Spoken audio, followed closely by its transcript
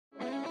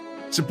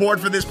Support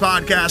for this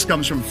podcast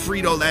comes from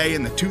Frito-Lay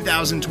and the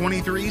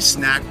 2023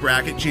 Snack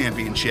Bracket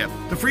Championship.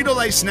 The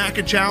Frito-Lay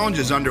Snack Challenge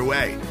is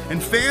underway,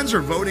 and fans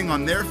are voting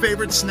on their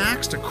favorite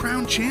snacks to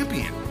crown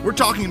champion. We're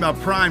talking about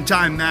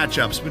prime-time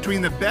matchups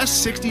between the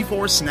best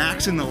 64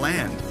 snacks in the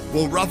land.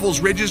 Will Ruffles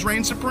Ridges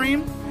reign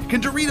supreme?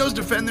 Can Doritos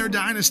defend their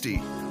dynasty?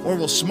 Or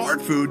will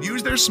Smart Food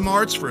use their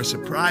smarts for a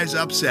surprise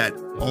upset?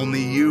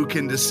 Only you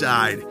can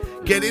decide.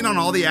 Get in on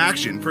all the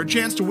action for a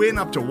chance to win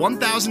up to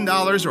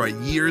 $1,000 or a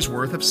year's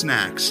worth of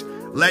snacks.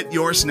 Let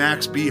your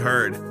snacks be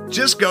heard.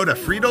 Just go to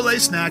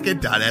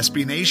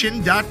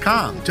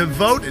fritolaysnacket.sbnation.com to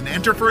vote and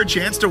enter for a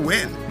chance to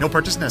win. No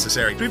purchase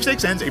necessary.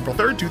 Sweepstakes ends April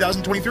 3rd,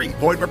 2023.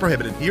 Void where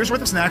prohibited. Year's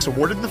worth of snacks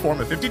awarded in the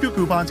form of 52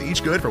 coupons,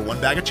 each good for one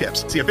bag of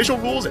chips. See official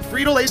rules at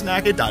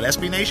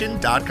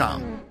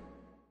fritolaysnacket.sbnation.com.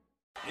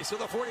 He's to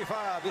the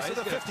 45. He's to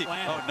the 50.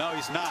 Oh, no,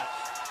 he's not.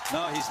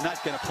 No, he's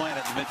not going to plant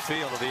it in the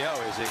midfield of the O,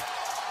 is he?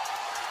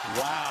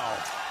 Wow.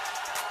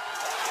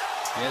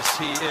 Yes,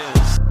 he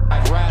is.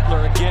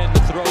 Rattler again to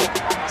throw.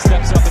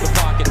 Steps up in the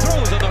pocket.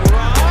 Throws on the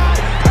run.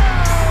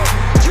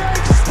 Oh!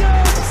 Drake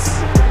Stokes!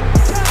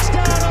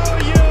 Touchdown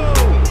OU!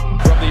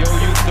 From the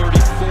OU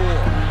 34.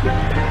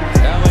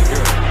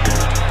 Ellinger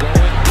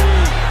going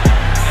through.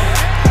 And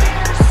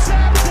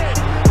intercepted!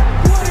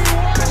 Woody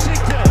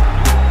Washington!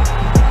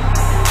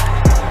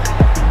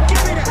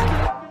 Give me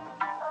that!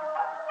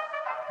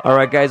 All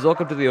right, guys,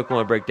 welcome to the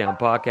Oklahoma Breakdown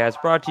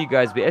Podcast, brought to you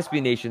guys by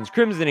SB Nation's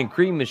Crimson and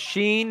Cream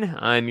Machine.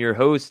 I'm your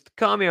host,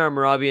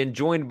 Kamiar and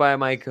joined by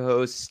my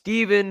co-host,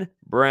 Stephen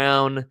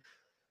Brown.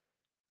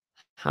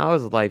 How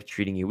is life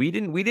treating you? We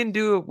didn't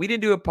do a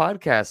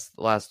podcast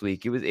last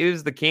week. It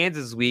was the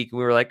Kansas week, and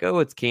we were like, oh,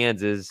 it's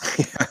Kansas.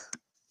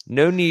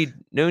 No need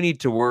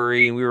to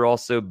worry. And we were all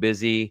so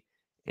busy.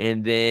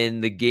 And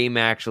then the game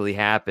actually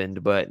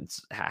happened. But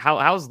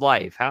how's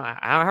life? How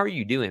are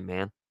you doing,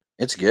 man?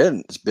 It's good.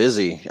 It's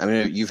busy. I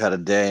mean, you've had a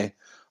day.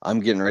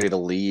 I'm getting ready to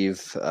leave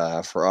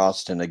for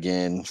Austin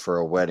again for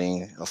a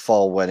wedding, a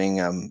fall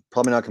wedding. I'm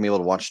probably not going to be able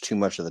to watch too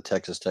much of the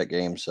Texas Tech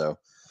game, so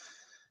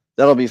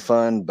that'll be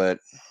fun. But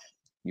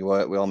you know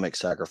what? We all make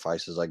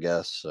sacrifices, I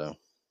guess. So,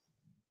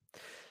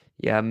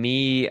 yeah,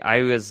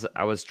 I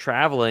was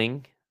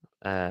traveling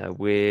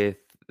with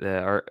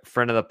our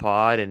friend of the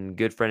pod and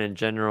good friend in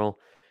general,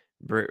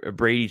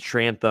 Brady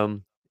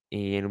Trantham,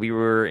 and we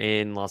were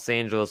in Los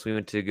Angeles. We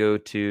went to go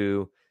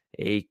to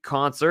a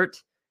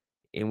concert,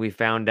 and we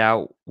found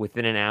out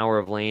within an hour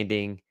of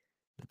landing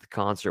that the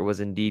concert was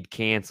indeed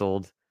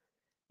canceled,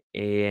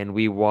 and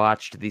we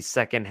watched the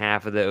second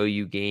half of the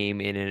OU game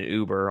in an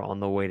Uber on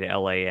the way to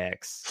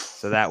LAX.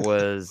 So that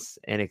was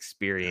an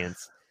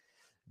experience.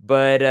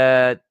 But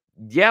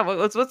yeah,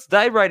 let's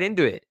dive right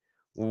into it.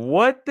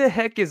 What the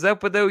heck is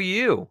up with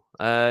OU?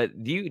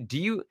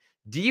 Do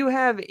you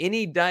have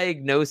any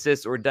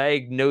diagnosis or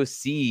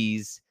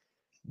diagnoses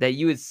that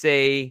you would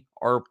say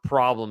are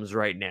problems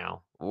right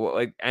now?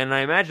 And I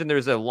imagine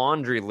there's a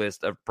laundry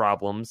list of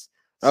problems.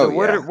 So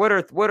what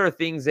are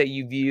things that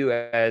you view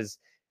as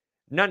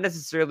not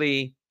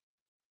necessarily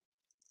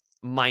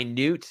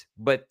minute,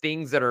 but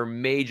things that are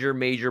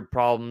major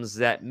problems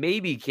that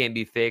maybe can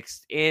be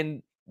fixed?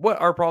 And what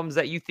are problems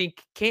that you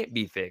think can't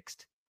be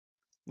fixed?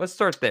 Let's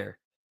start there.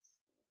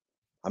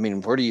 I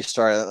mean, where do you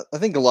start? I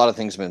think a lot of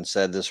things have been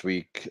said this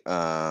week,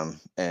 and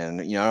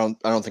I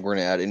don't think we're going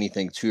to add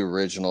anything too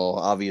original.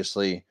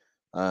 Obviously,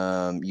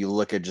 you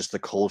look at just the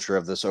culture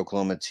of this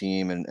Oklahoma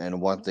team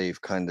and what they've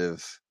kind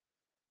of,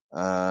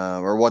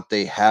 or what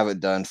they haven't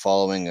done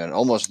following an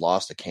almost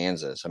loss to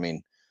Kansas. I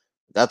mean,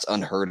 that's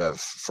unheard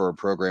of for a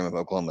program of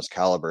Oklahoma's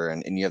caliber,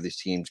 and you have these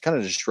teams kind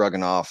of just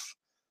shrugging off.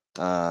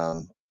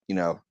 It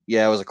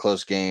was a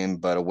close game,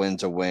 but a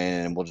win's a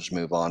win, and we'll just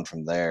move on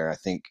from there. I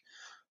think.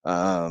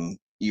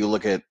 You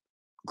look at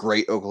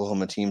great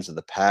Oklahoma teams of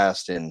the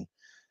past, and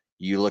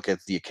you look at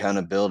the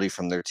accountability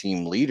from their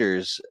team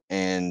leaders,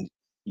 and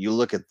you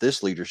look at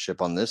this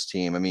leadership on this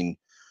team. I mean,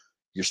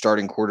 your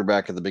starting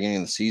quarterback at the beginning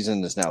of the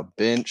season is now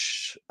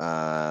benched.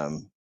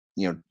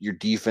 Your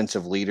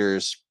defensive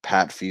leaders,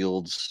 Pat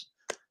Fields,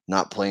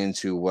 not playing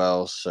too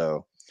well.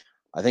 So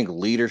I think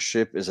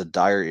leadership is a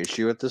dire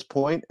issue at this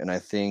point, and I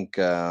think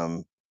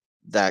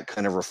that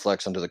kind of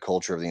reflects onto the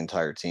culture of the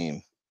entire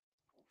team.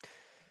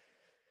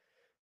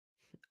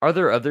 Are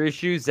there other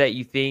issues that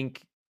you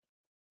think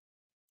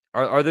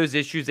are those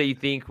issues that you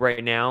think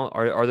right now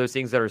are those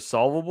things that are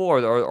solvable,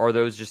 or are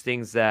those just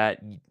things that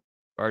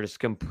are just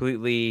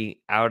completely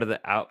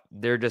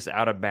they're just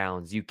out of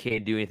bounds? You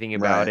can't do anything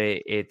about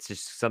it. It's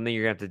just something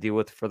you're gonna have to deal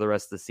with for the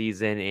rest of the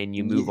season, and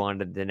you move on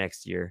to the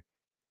next year.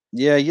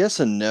 Yeah, yes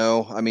and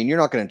no. I mean, you're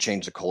not going to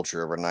change the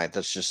culture overnight.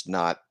 That's just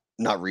not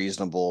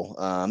reasonable.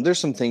 There's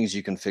some things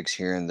you can fix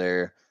here and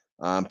there.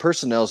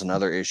 Personnel is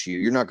another issue.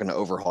 You're not going to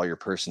overhaul your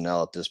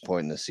personnel at this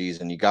point in the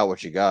season. You got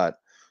what you got.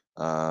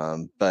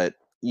 But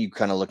you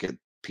kind of look at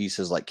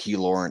pieces like Key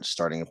Lawrence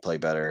starting to play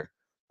better.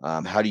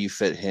 How do you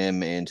fit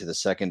him into the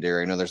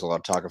secondary? I know there's a lot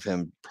of talk of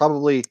him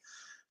probably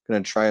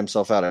going to try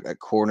himself out at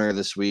corner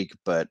this week,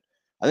 but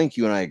I think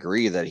you and I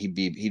agree that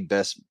he'd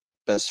best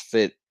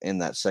fit in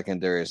that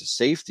secondary as a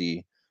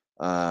safety.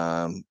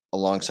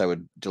 alongside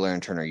with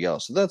Delarian Turner-Yell.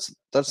 So that's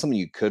something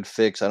you could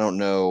fix. I don't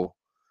know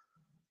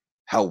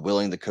how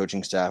willing the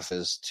coaching staff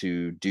is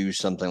to do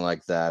something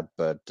like that,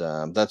 but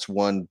that's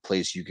one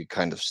place you could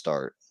kind of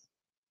start.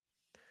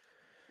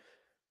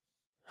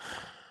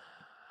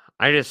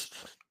 I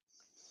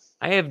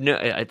have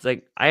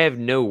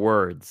no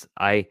words.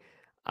 I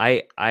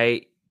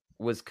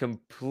was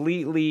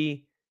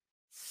completely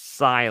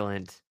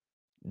silent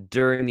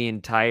during the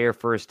entire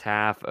first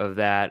half of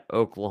that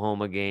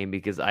Oklahoma game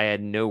because I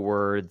had no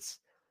words.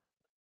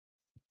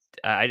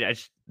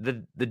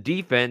 The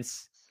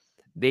defense,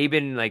 they've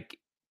been like,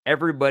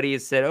 everybody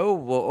has said, oh,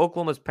 well,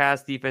 Oklahoma's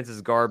pass defense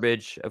is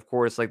garbage. Of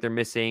course, like, they're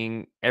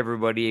missing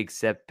everybody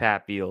except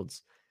Pat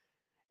Fields.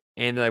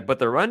 And like, but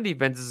the run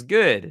defense is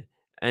good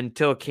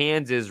until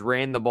Kansas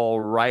ran the ball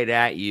right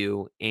at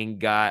you and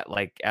got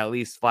like at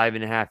least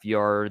 5.5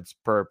 yards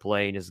per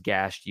play and just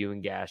gashed you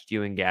and gashed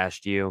you and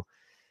gashed you.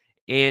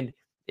 And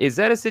is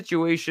that a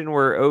situation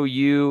where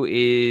OU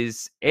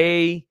is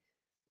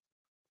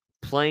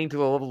playing to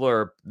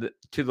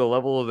the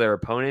level of their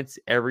opponents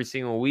every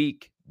single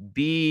week?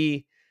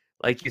 B,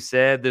 like you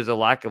said, there's a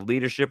lack of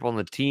leadership on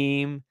the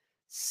team.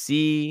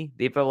 C,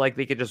 they felt like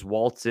they could just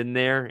waltz in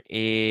there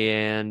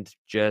and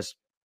just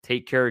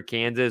take care of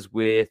Kansas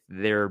with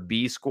their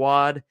B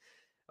squad.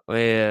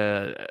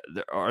 Are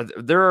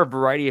there a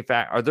variety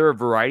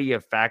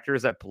of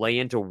factors that play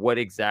into what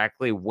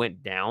exactly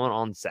went down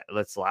on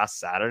last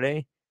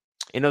Saturday?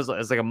 And it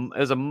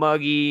was a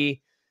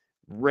muggy,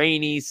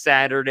 rainy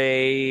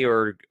Saturday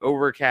or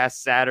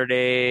overcast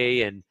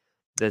Saturday, and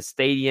the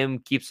stadium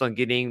keeps on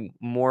getting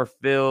more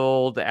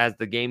filled as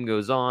the game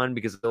goes on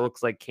because it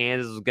looks like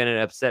Kansas is going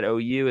to upset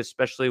OU,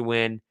 especially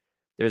when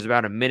there's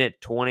about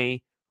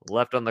 1:20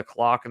 left on the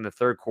clock in the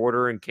third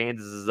quarter and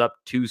Kansas is up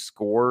 2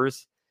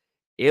 scores.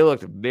 It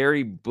looked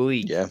very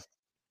bleak. Yeah.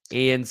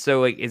 And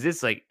so, like, is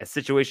this like a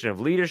situation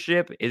of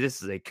leadership? Is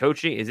this a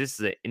coaching?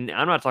 And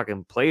I'm not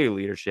talking player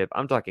leadership.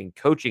 I'm talking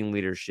coaching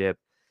leadership.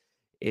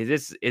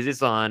 Is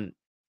this on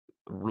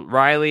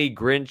Riley,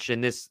 Grinch,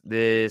 and this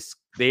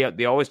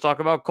they always talk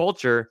about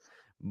culture,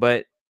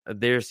 but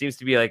there seems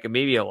to be like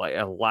maybe a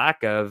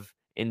lack of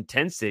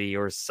intensity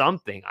or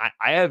something.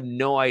 I have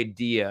no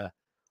idea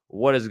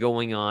what is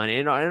going on,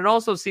 and it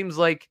also seems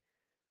like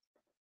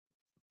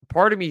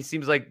part of me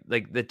seems like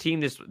the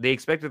team they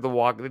expect to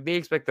walk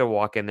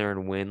in there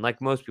and win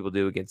like most people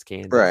do against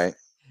Kansas, Right?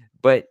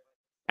 But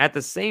at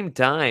the same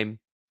time,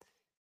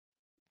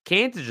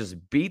 Kansas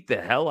just beat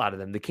the hell out of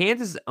them. The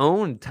Kansas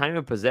owned time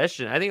of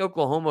possession. I think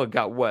Oklahoma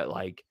got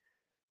like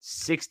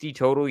 60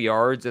 total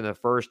yards in the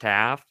first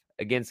half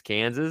against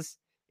Kansas.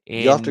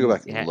 And you have to go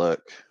back and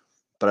look,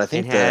 but I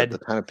think the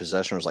time of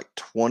possession was like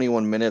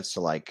 21 minutes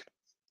to like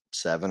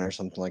 7 or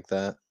something like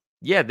that.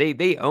 Yeah,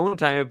 they owned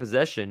time of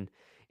possession,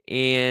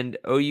 and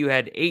OU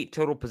had 8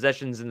 total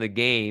possessions in the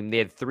game. They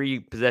had 3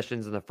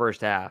 possessions in the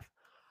first half.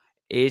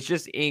 It's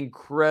just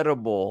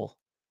incredible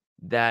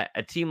that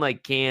a team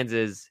like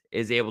Kansas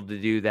is able to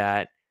do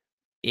that.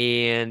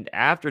 And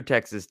after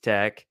Texas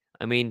Tech,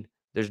 I mean,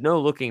 there's no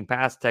looking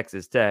past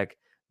Texas Tech,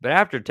 but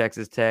after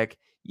Texas Tech,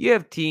 you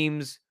have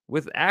teams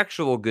with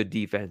actual good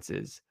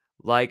defenses,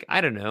 like,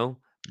 I don't know,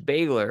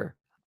 Baylor,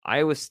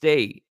 Iowa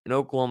State, and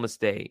Oklahoma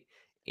State.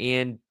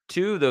 And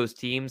 2 of those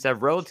teams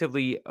have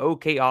relatively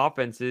okay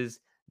offenses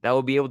that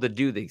will be able to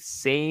do the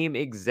same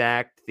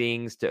exact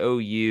things to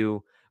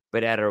OU,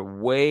 but at a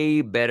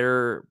way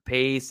better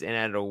pace and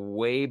at a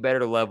way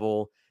better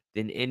level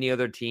than any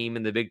other team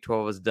in the Big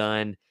 12 has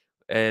done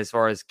as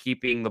far as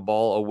keeping the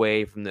ball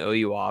away from the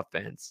OU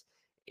offense.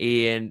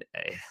 And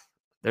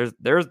there's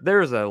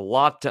a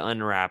lot to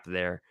unwrap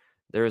there.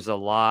 There's a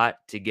lot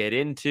to get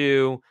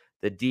into.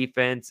 The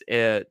defense,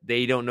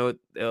 they don't know. It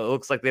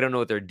looks like they don't know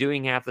what they're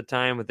doing half the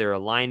time with their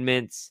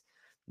alignments.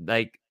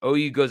 Like,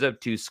 OU goes up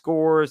 2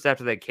 scores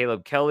after that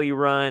Caleb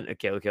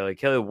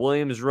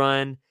Williams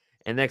run.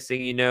 And next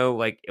thing you know,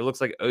 like, it looks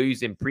like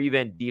OU's in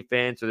prevent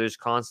defense or they're just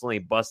constantly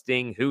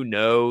busting. Who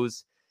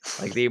knows?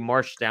 Like, they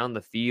marched down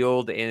the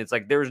field and it's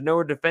like there's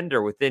no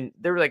defender within.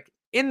 They were like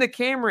in the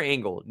camera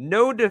angle,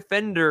 no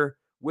defender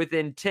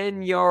within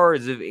 10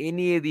 yards of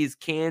any of these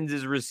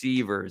Kansas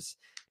receivers.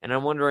 And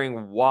I'm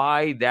wondering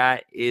why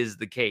that is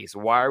the case.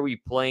 Why are we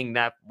playing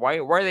that? Why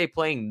are they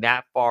playing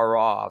that far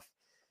off?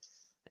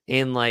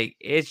 And like,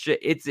 it's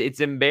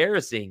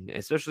embarrassing,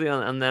 especially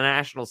on the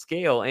national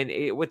scale. And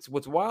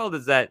what's wild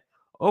is that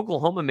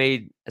Oklahoma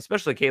made,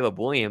 especially Caleb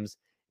Williams,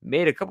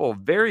 made a couple of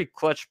very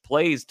clutch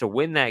plays to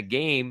win that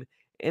game.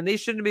 And they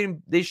shouldn't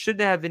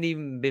have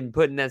even been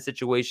put in that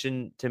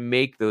situation to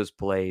make those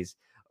plays.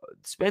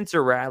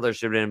 Spencer Rattler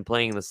should have been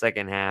playing in the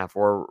second half,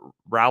 or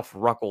Ralph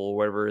Ruckel, or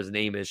whatever his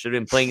name is, should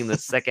have been playing in the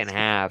second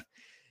half.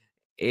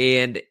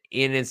 And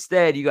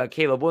instead, you got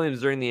Caleb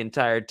Williams during the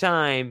entire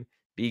time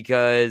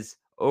because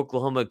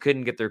Oklahoma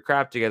couldn't get their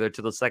crap together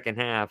to the second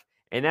half.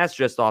 And that's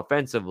just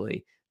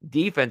offensively.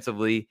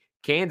 Defensively,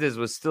 Kansas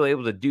was still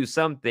able to do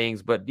some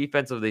things, but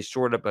defensively, they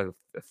shored up a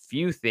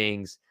few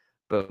things.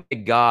 But my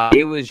God,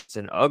 it was just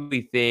an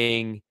ugly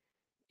thing.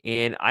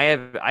 And I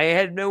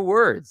had no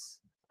words.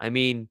 I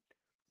mean,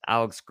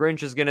 Alex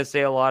Grinch is going to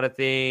say a lot of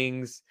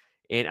things.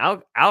 And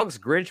Alex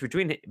Grinch,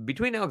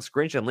 between Alex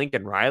Grinch and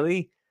Lincoln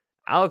Riley,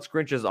 Alex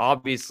Grinch is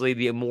obviously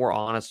the more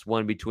honest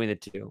one between the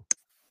two,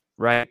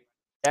 right?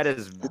 That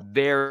is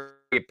very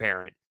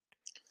apparent.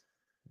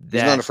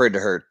 He's not afraid to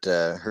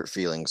hurt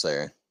feelings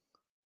there.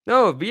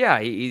 No, but yeah,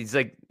 he's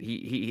like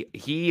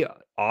he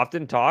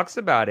often talks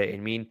about it. I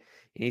mean,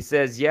 he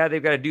says, yeah,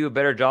 they've got to do a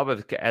better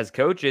job as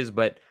coaches,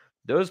 but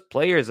those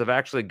players have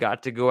actually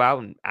got to go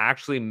out and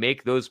actually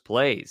make those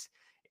plays.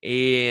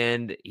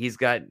 And he's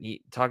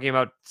talking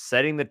about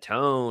setting the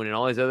tone and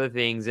all these other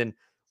things. And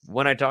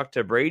when I talked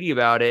to Brady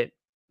about it,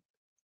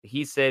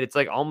 he said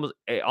it almost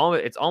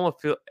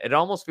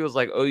feels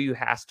like OU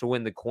has to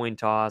win the coin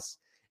toss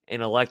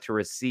and elect to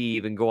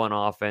receive and go on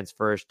offense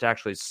first to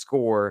actually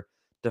score,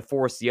 to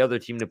force the other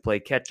team to play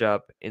catch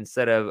up,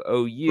 instead of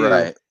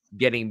OU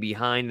getting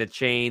behind the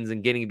chains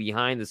and getting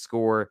behind the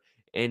score,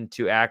 and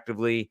to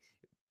actively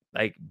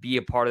be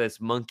a part of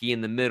this monkey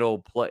in the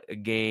middle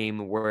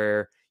game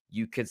where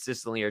you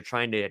consistently are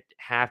trying to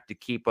have to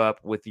keep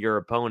up with your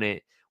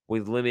opponent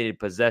with limited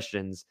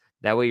possessions.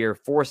 That way you're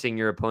forcing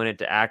your opponent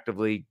to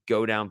actively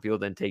go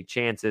downfield and take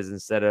chances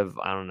instead of,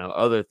 I don't know,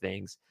 other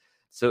things.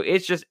 So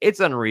it's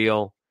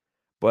unreal.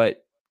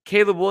 But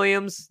Caleb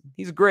Williams,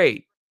 he's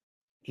great.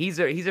 He's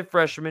a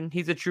freshman.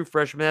 He's a true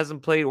freshman.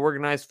 Hasn't played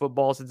organized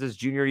football since his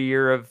junior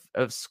year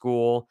of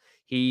school.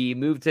 He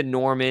moved to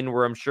Norman,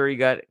 where I'm sure he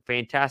got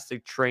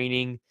fantastic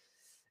training.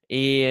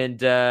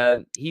 And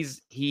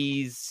he's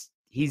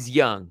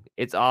young.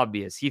 It's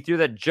obvious. He threw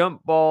that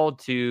jump ball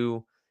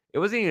to. It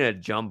wasn't even a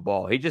jump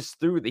ball. He just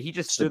threw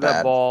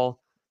that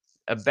ball,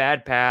 a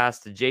bad pass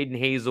to Jaden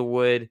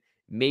Hazelwood.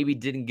 Maybe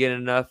didn't get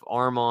enough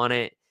arm on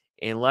it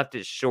and left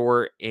it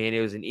short. And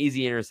it was an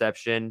easy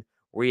interception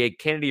where he had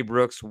Kennedy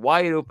Brooks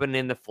wide open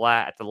in the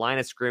flat at the line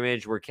of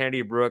scrimmage, where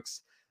Kennedy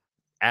Brooks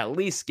at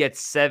least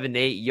gets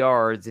 7-8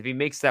 yards. If he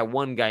makes that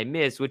one guy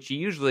miss, which he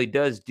usually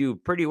does do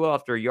pretty well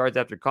after yards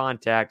after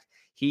contact,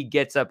 he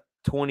gets up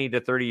 20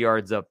 to 30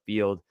 yards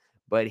upfield,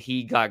 but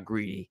he got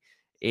greedy.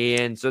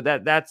 And so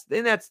that's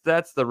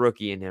the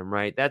rookie in him,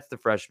 right? That's the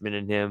freshman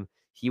in him.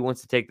 He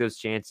wants to take those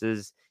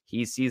chances.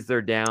 He sees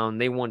they're down.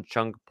 They want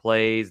chunk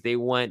plays. They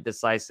want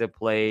decisive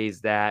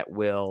plays that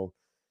will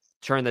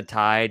turn the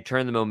tide,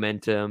 turn the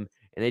momentum,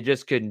 and they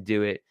just couldn't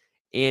do it.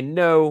 And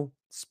no,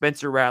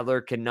 Spencer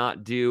Rattler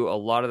cannot do a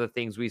lot of the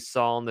things we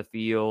saw on the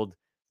field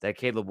that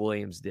Caleb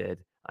Williams did.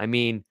 I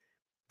mean,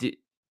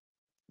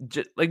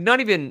 not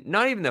even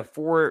the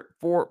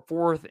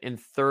fourth and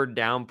third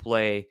down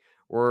play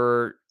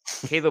where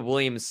Caleb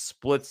Williams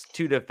splits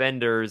two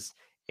defenders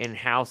and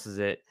houses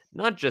it.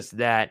 Not just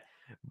that,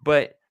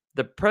 but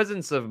the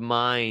presence of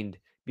mind,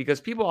 because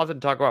people often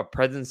talk about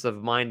presence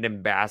of mind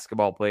in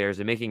basketball players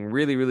and making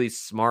really, really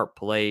smart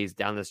plays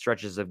down the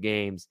stretches of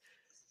games.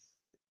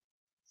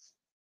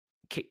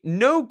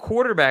 No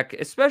quarterback,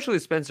 especially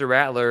Spencer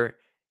Rattler,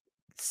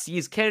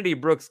 sees Kennedy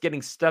Brooks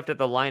getting stuffed at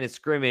the line of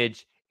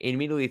scrimmage and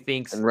immediately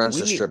thinks and runs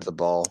to strip the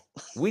ball.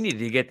 We need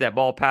to get that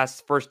ball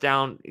past first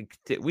down.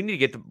 We need to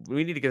get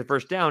the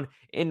first down,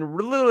 and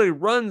literally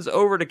runs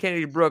over to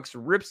Kennedy Brooks,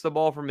 rips the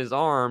ball from his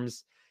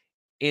arms,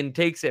 and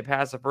takes it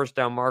past the first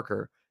down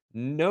marker.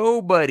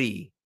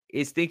 Nobody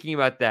is thinking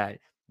about that.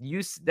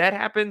 That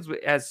happens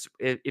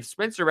if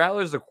Spencer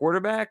Rattler is the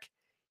quarterback,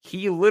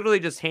 he literally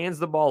just hands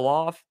the ball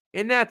off,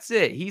 and that's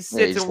it. He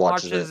sits and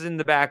watches in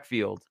the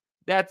backfield.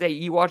 That's it.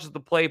 He watches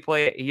the play.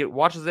 He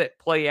watches it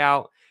play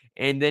out,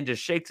 and then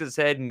just shakes his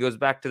head and goes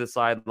back to the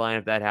sideline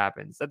if that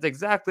happens. That's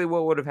exactly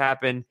what would have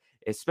happened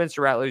if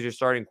Spencer Rattler is your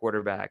starting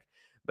quarterback.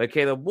 But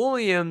Caleb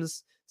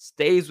Williams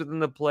stays within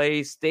the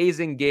play, stays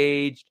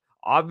engaged,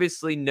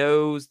 obviously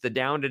knows the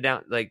down to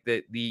down, like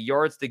the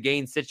yards to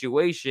gain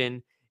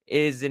situation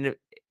is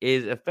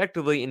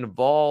effectively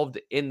involved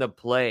in the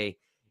play.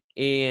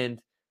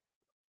 And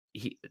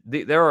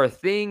there are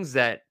things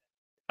that,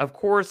 of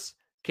course,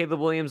 Caleb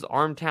Williams'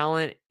 arm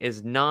talent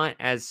is not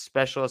as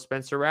special as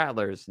Spencer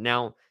Rattler's.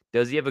 Now,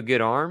 does he have a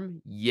good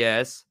arm?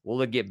 Yes.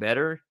 Will it get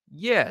better?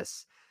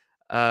 Yes.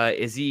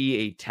 Is he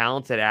a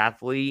talented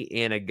athlete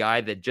and a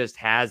guy that just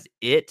has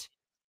it?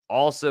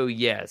 Also,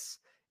 yes.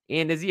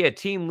 And is he a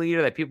team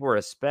leader that people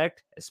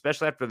respect,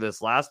 especially after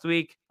this last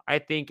week? I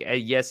think a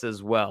yes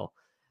as well.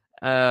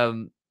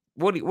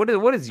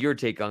 What is your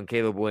take on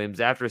Caleb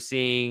Williams after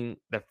seeing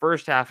the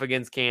first half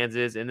against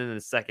Kansas and then the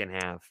second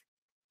half?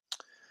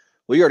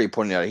 Well, you already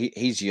pointed out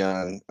he's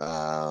young.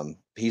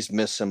 He's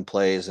missed some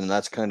plays, and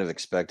that's kind of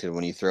expected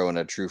when you throw in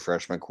a true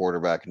freshman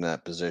quarterback in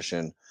that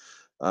position.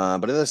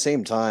 But at the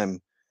same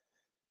time,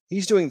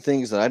 he's doing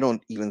things that I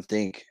don't even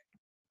think,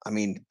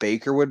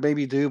 Baker would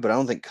maybe do, but I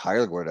don't think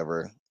Kyler would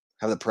ever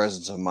have the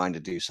presence of mind to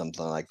do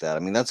something like that. I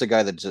mean, that's a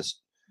guy that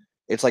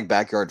it's like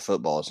backyard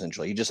football,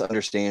 essentially. He just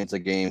understands the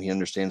game. He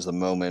understands the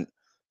moment.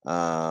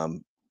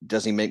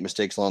 Does he make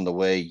mistakes along the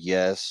way?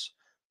 Yes.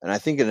 And I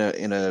think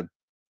in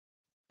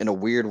a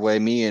weird way,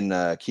 me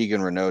and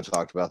Keegan Renault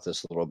talked about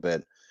this a little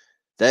bit.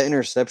 That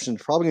interception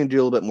is probably going to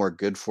do a little bit more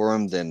good for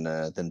him than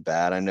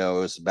bad. I know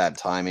it was bad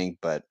timing,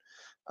 but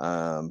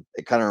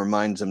it kind of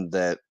reminds him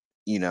that,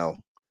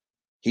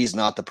 he's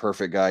not the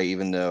perfect guy,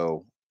 even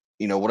though,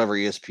 whatever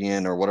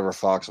ESPN or whatever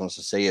Fox wants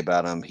to say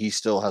about him, he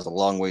still has a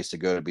long ways to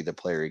go to be the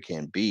player he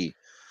can be.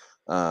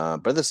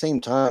 But at the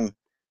same time,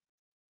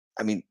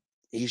 I mean,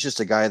 he's just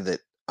a guy that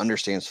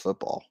understands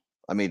football.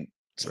 I mean,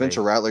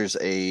 Spencer Rattler's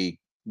a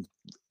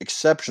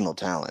exceptional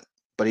talent,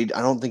 but I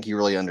don't think he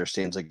really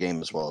understands the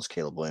game as well as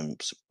Caleb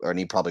Williams, and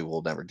he probably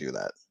will never do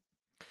that.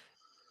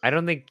 I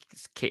don't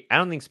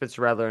think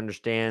Spencer Rattler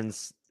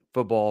understands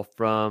football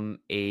from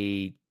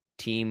a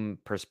team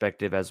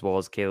perspective as well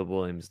as Caleb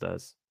Williams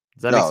does.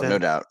 Does that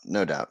make sense?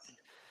 No doubt.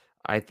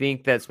 I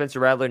think that Spencer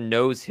Rattler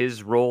knows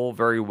his role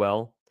very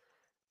well.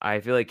 I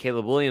feel like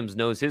Caleb Williams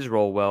knows his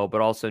role well,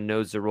 but also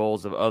knows the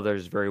roles of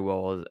others very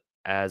well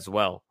as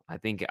well. I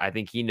think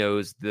he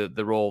knows the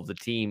role of the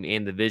team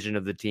and the vision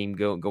of the team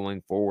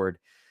going forward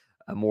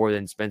more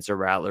than Spencer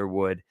Rattler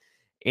would.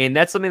 And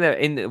that's something that,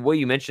 in what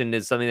you mentioned,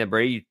 is something that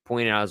Brady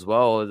pointed out as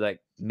well. Is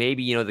like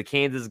maybe the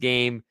Kansas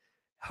game.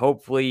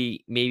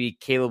 Hopefully, maybe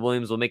Caleb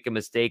Williams will make a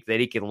mistake that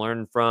he can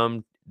learn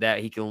from,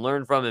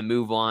 and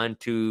move on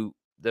to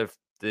the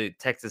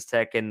Texas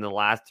Tech in the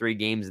last 3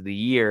 games of the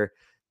year.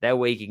 That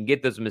way, he can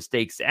get those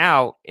mistakes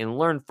out and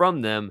learn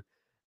from them.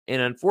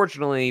 And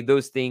unfortunately,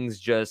 those things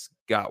just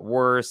got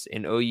worse,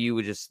 and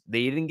OU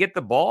they didn't get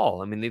the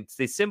ball. I mean,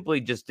 they simply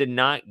just did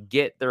not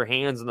get their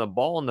hands on the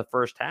ball in the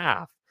first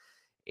half.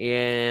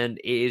 And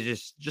it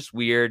is just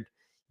weird.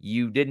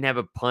 You didn't have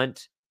a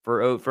punt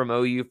from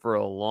OU for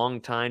a long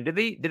time. Did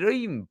OU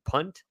even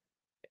punt?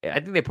 I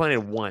think they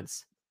punted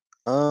once.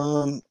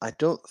 I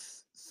don't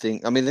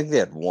think. I mean, I think they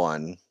had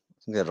one.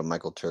 I think they had a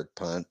Michael Turk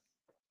punt.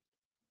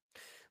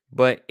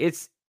 But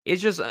it's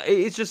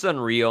just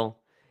unreal.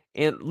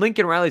 And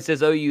Lincoln Riley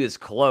says OU is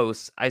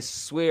close. I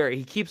swear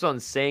he keeps on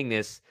saying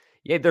this.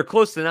 Yeah, they're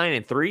close to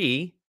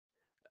 9-3,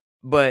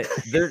 but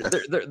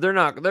they're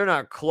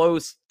not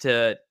close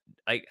to,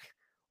 like,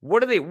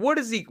 what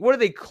are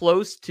they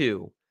close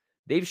to?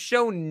 They've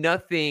shown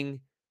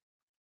nothing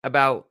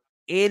about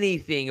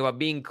anything about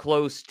being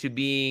close to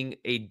being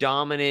a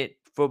dominant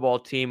football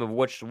team of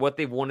what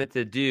they've wanted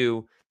to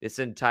do this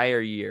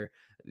entire year.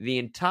 The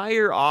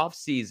entire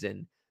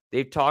offseason,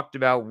 they've talked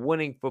about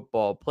winning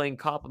football, playing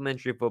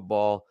complementary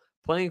football,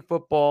 playing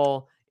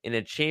football in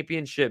a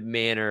championship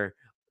manner.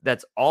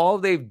 That's all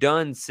they've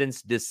done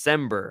since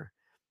December.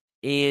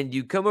 And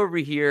you come over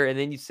here and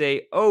then you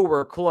say, oh,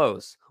 we're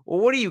close. Well,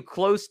 what are you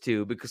close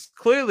to? Because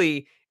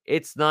clearly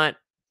it's not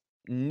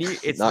near.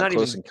 It's not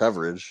close even in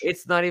coverage.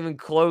 It's not even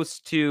close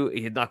to.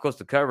 It's not close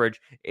to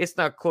coverage. It's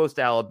not close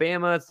to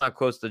Alabama. It's not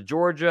close to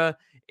Georgia.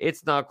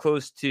 It's not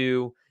close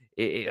to.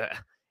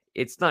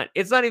 It's not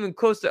even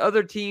close to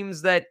other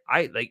teams that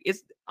I like.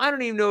 I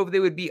don't even know if they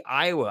would beat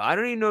Iowa. I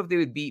don't even know if they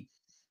would beat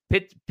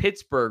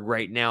Pittsburgh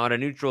right now at a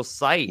neutral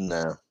site.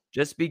 No,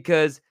 just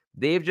because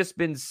they've just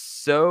been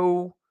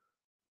so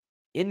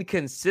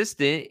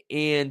inconsistent,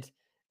 and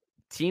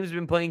teams have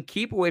been playing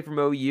keep away from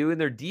OU,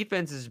 and their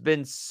defense has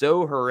been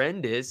so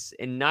horrendous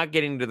and not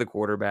getting to the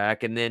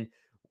quarterback. And then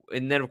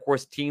of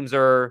course teams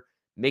are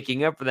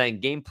making up for that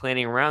and game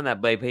planning around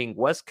that by playing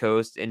West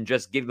Coast and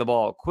just getting the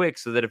ball quick,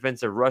 so the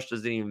defensive rush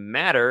doesn't even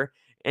matter.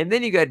 And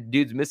then you got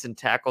dudes missing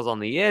tackles on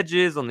the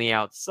edges, on the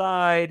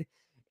outside,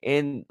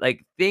 and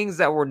like things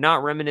that were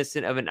not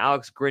reminiscent of an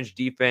Alex Grinch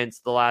defense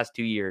the last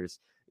 2 years.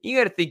 You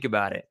got to think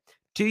about it.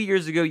 2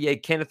 years ago, you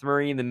had Kenneth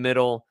Murray in the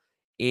middle,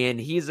 and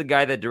he's a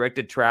guy that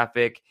directed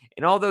traffic.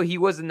 And although he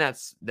wasn't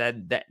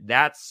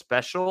that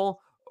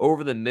special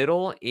over the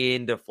middle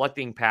in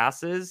deflecting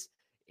passes,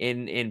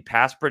 in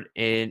pass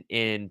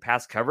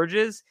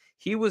coverages,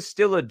 he was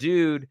still a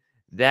dude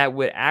that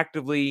would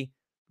actively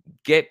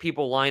get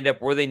people lined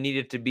up where they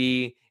needed to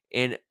be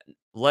and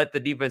let the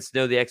defense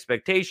know the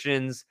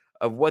expectations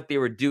of what they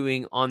were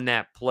doing on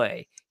that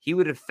play. He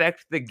would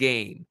affect the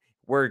game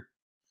where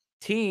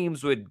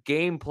teams would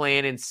game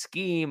plan and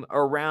scheme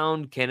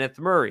around Kenneth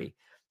Murray.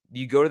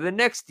 You go to the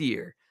next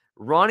year,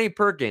 Ronnie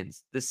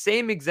Perkins, the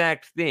same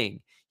exact thing.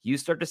 You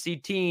start to see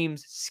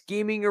teams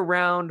scheming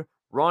around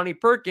Ronnie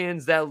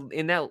Perkins,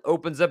 that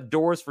opens up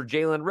doors for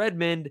Jalen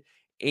Redmond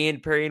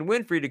and Perrion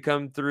Winfrey to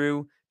come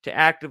through to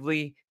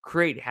actively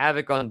create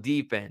havoc on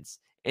defense.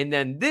 And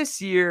then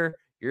this year,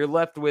 you're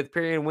left with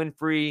Perrion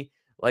Winfrey.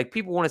 Like,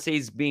 people want to say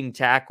he's being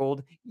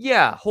tackled.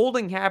 Yeah,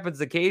 holding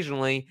happens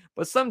occasionally,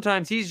 but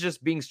sometimes he's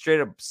just being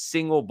straight up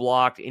single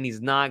blocked and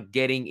he's not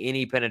getting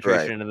any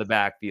penetration in the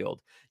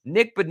backfield.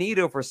 Nick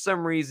Bonito, for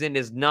some reason,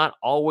 is not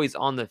always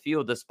on the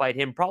field, despite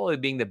him probably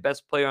being the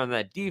best player on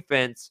that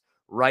defense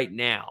right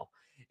now.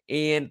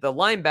 And the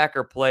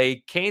linebacker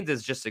play,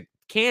 Kansas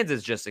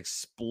just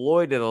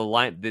exploited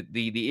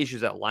the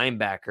issues at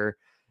linebacker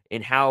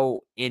and how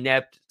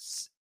inept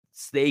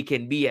they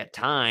can be at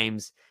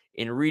times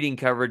in reading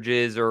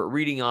coverages or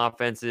reading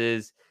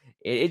offenses.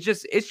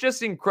 It's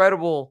just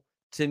incredible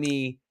to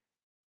me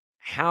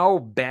how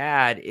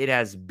bad it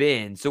has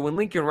been. So when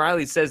Lincoln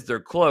Riley says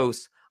they're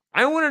close,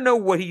 I want to know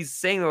what he's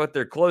saying about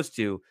they're close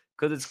to,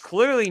 because it's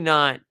clearly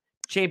not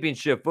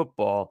championship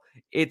football.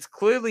 It's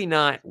clearly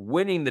not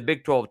winning the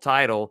Big 12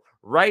 title.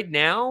 Right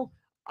now,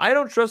 I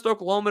don't trust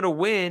Oklahoma to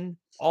win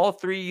all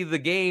 3 of the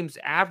games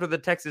after the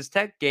Texas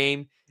Tech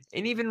game.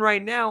 And even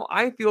right now,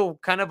 I feel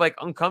kind of like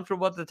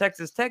uncomfortable at the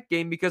Texas Tech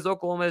game because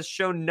Oklahoma has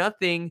shown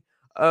nothing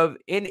of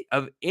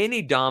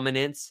any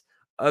dominance,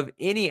 of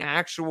any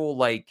actual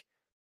like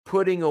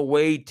putting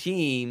away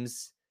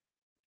teams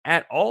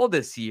at all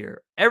this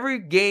year. Every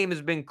game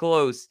has been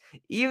close.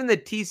 Even the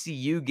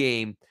TCU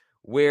game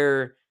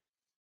where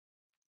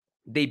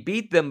they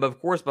beat them, of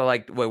course, by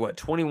like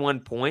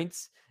 21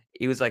 points.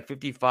 It was like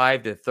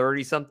 55 to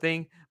 30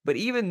 something. But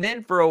even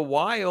then, for a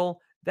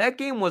while, that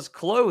game was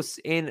close.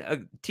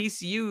 And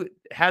TCU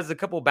has a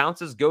couple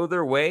bounces go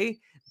their way.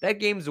 That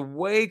game's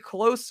way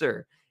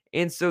closer.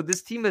 And so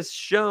this team has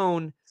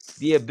shown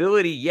the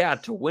ability,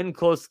 to win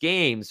close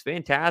games.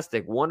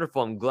 Fantastic.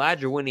 Wonderful. I'm glad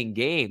you're winning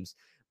games.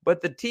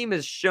 But the team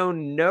has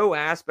shown no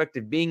aspect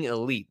of being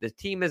elite. The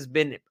team has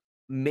been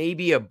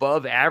maybe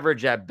above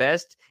average at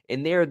best,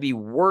 and they're the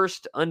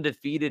worst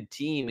undefeated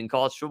team in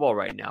college football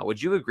right now.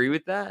 Would you agree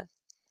with that?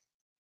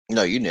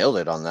 No, you nailed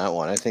it on that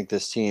one. I think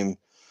this team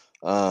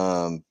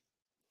kind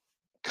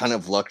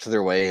of lucked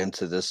their way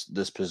into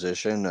this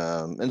position.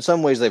 In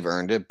some ways they've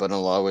earned it, but in a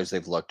lot of ways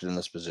they've lucked in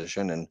this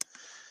position. And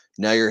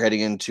now you're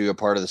heading into a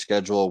part of the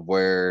schedule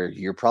where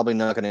you're probably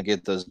not going to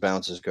get those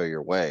bounces go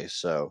your way.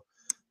 So,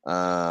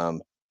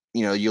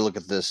 you look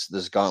at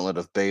this gauntlet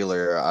of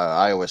Baylor,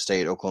 Iowa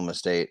State, Oklahoma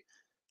State.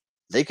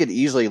 They could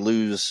easily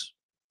lose.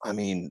 I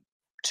mean,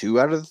 2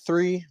 out of the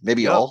 3,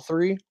 maybe all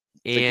 3.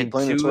 They keep And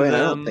playing this way. And I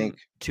don't think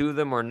 2 of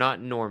them are not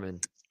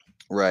Norman.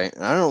 Right.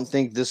 And I don't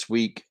think this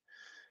week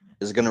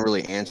is going to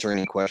really answer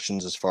any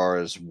questions as far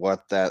as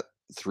what that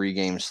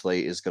 3-game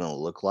slate is going to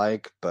look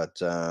like.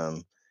 But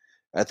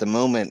at the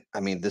moment, I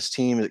mean, this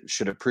team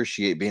should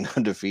appreciate being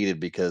undefeated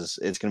because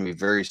it's going to be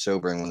very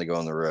sobering when they go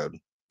on the road.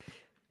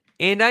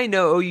 And I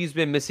know OU's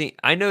been missing.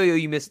 I know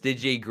OU missed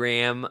DJ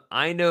Graham.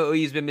 I know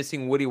OU's been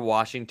missing Woody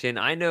Washington.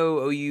 I know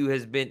OU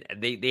has been.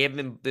 They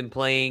haven't been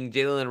playing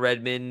Jalen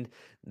Redmond.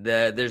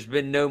 There's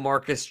been no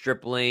Marcus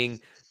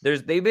Stripling.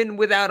 They've been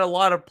without a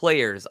lot of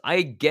players.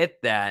 I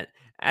get that.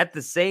 At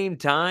the same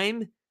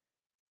time,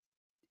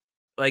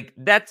 like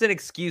that's an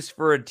excuse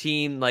for a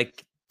team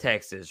like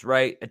Texas,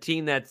 right? A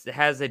team that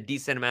has a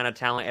decent amount of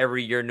talent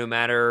every year, no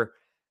matter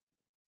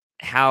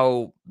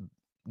how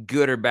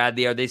good or bad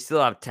they are. They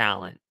still have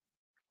talent.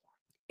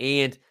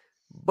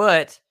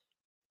 But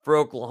for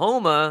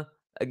Oklahoma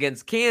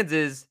against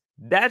Kansas,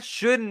 that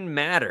shouldn't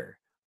matter.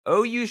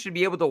 OU should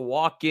be able to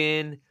walk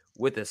in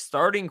with a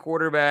starting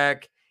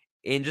quarterback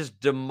and just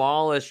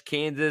demolish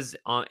Kansas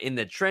in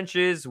the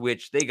trenches,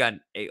 which they got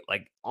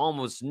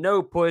almost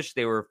no push.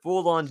 They were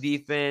full on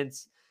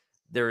defense.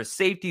 There were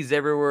safeties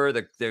everywhere.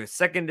 The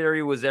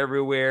secondary was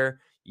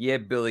everywhere. You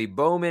had Billy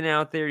Bowman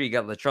out there. You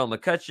got Latrell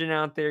McCutcheon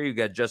out there. You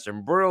got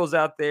Justin Burrows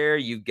out there.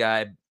 You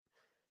got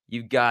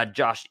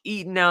Josh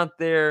Eaton out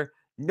there.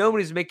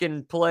 Nobody's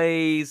making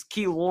plays.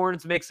 Key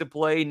Lawrence makes a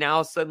play.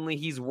 Now suddenly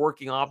he's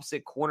working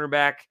opposite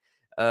cornerback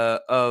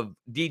of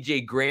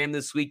DJ Graham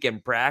this week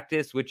in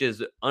practice, which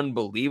is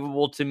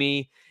unbelievable to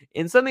me.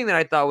 And something that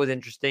I thought was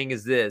interesting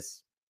is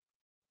this.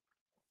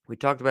 We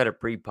talked about it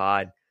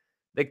pre-pod.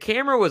 The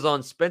camera was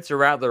on Spencer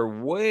Rattler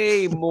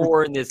way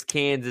more in this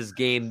Kansas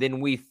game than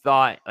we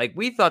thought. Like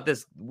we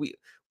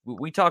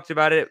talked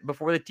about it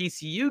before the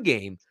TCU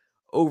game,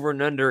 over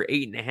and under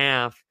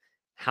 8.5.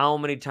 How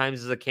many times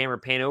does the camera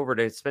pan over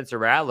to Spencer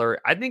Rattler?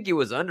 I think it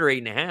was under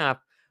 8.5.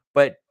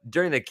 But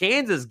during the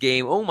Kansas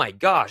game, oh my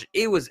gosh,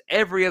 it was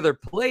every other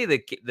play the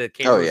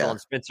camera was on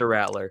Spencer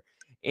Rattler.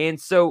 And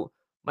so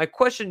my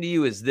question to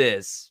you is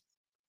this.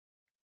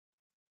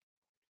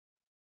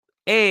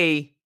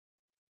 A,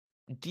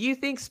 do you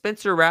think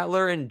Spencer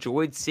Rattler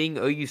enjoyed seeing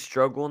OU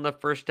struggle in the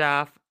first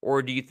half?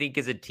 Or do you think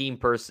he's a team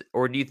person,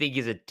 or do you think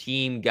he's a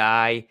team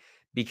guy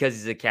because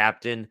he's a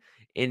captain?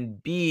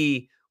 And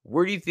B,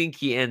 where do you think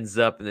he ends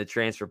up in the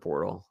transfer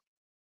portal?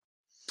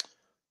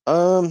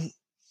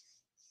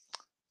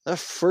 The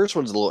first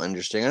one's a little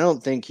interesting. I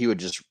don't think he would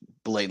just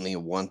blatantly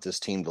want this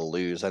team to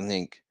lose. I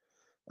think,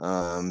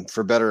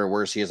 for better or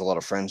worse, he has a lot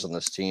of friends on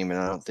this team, and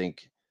I don't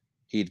think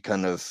he'd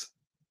kind of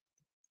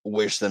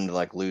wish them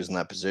to lose in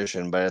that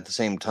position. But at the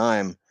same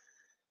time,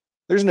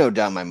 there's no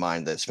doubt in my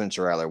mind that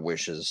Spencer Rattler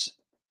wishes,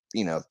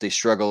 if they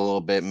struggle a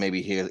little bit,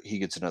 maybe he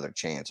gets another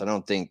chance. I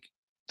don't think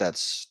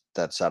that's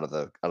out of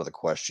the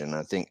question.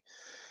 I think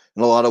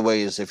in a lot of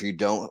ways, if you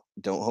don't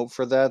hope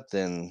for that,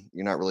 then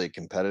you're not really a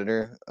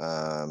competitor.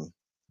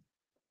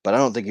 But I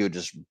don't think he would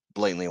just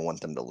blatantly want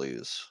them to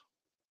lose.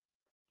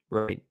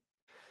 Right.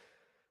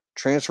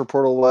 Transfer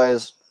portal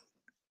wise,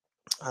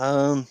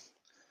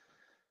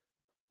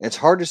 it's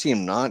hard to see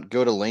him not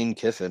go to Lane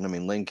Kiffin. I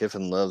mean, Lane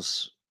Kiffin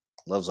loves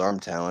arm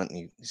talent.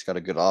 He's got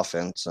a good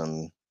offense,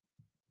 and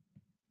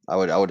I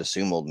would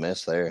assume Ole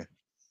Miss there.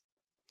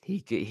 He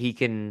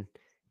can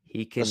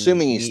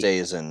assuming he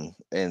stays in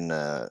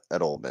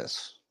at Ole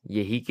Miss.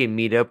 Yeah, he can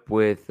meet up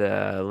with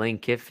Lane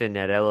Kiffin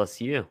at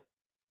LSU.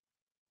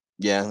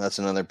 Yeah, that's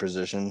another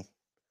position.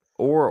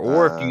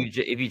 Or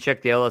if you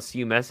check the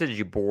LSU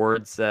message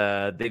boards,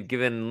 they've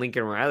given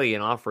Lincoln Riley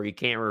an offer he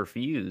can't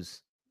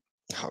refuse.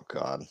 Oh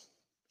God.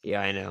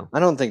 Yeah, I know. I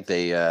don't think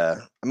they. I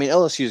mean,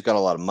 LSU's got a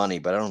lot of money,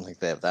 but I don't think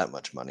they have that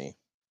much money.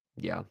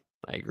 Yeah,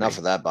 I agree. Not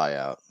for that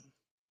buyout.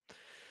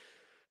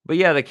 But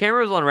yeah, the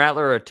cameras on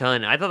Rattler are a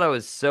ton. I thought that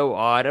was so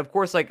odd. Of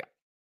course, like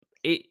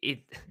it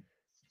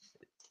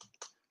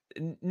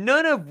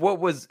none of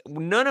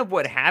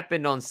what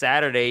happened on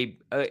Saturday,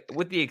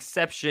 with the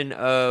exception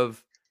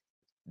of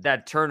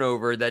that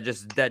turnover,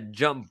 that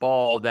jump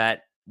ball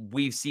that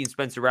we've seen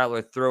Spencer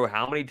Rattler throw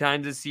how many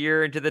times this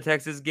year into the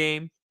Texas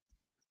game,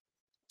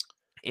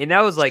 and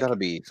that was It's got to like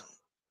be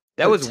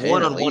that was 10 at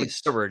one-on-one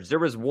least. coverage. There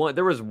was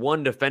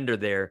one defender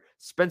there.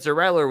 Spencer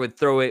Rattler would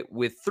throw it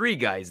with 3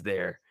 guys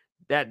there.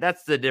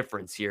 That's the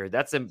difference here.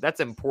 That's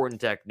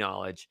important to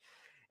acknowledge.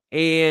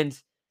 And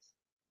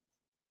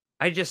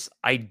I just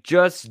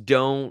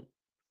don't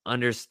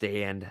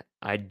understand.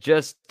 I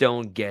just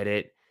don't get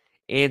it.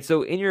 And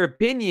so, in your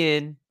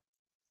opinion,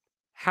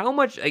 how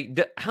much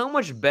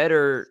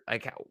better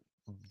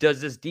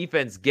does this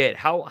defense get?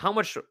 How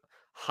much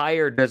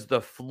higher does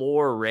the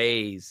floor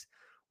raise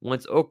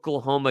once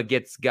Oklahoma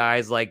gets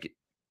guys like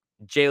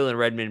Jalen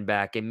Redmond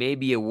back and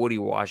maybe a Woody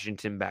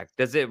Washington back?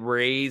 Does it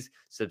raise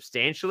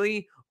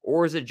substantially,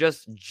 or is it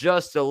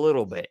just a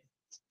little bit?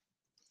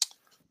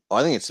 Well,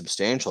 I think it's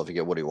substantial if you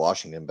get Woody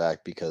Washington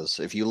back, because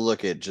if you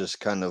look at just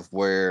kind of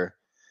where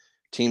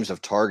teams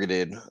have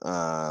targeted,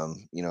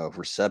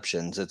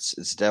 receptions,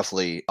 it's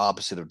definitely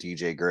opposite of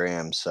DJ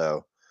Graham.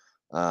 So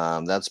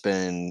that's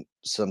been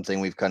something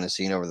we've kind of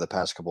seen over the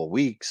past couple of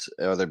weeks,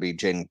 whether it be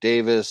Jaden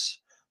Davis,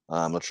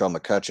 Latrell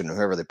McCutcheon,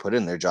 whoever they put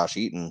in there, Josh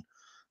Eaton.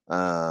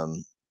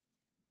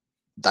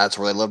 That's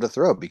where they love to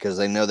throw, because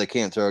they know they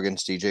can't throw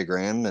against DJ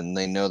Graham, and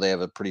they know they have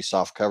a pretty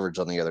soft coverage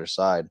on the other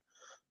side.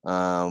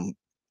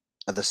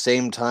 At the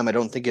same time, I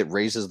don't think it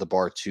raises the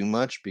bar too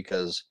much,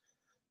 because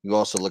you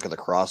also look at the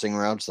crossing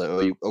routes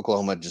that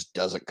Oklahoma just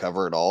doesn't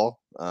cover at all.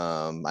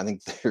 I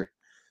think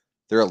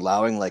they're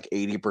allowing like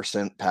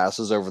 80%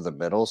 passes over the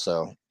middle,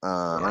 so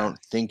I don't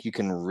think you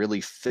can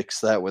really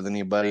fix that with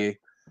anybody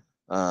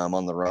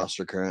on the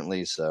roster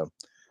currently. So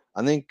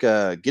I think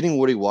getting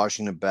Woody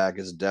Washington back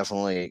is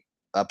definitely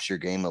ups your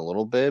game a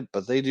little bit,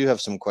 but they do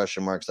have some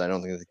question marks that I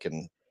don't think they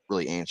can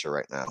really answer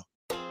right now.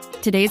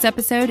 Today's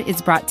episode is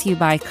brought to you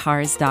by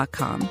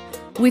Cars.com.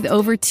 With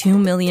over 2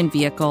 million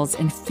vehicles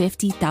and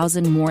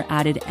 50,000 more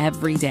added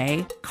every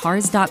day,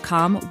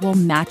 Cars.com will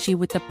match you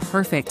with the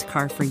perfect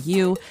car for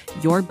you,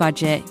 your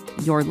budget,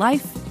 your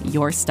life,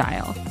 your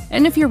style.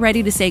 And if you're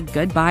ready to say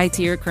goodbye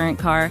to your current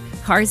car,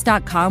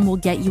 Cars.com will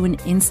get you an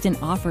instant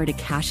offer to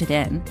cash it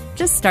in.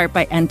 Just start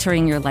by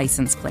entering your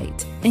license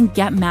plate and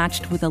get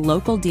matched with a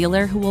local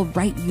dealer who will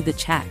write you the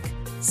check.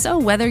 So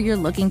whether you're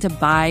looking to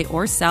buy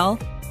or sell,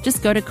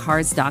 just go to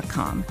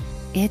Cars.com.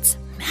 It's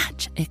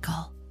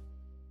magical.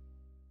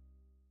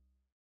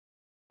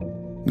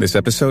 This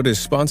episode is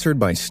sponsored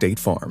by State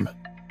Farm.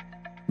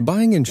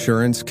 Buying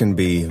insurance can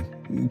be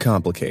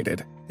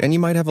complicated, and you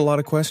might have a lot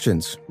of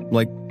questions,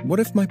 like,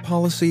 what if my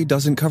policy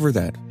doesn't cover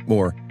that?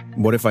 Or,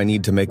 what if I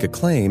need to make a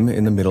claim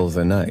in the middle of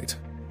the night?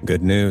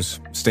 Good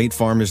news, State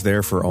Farm is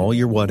there for all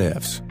your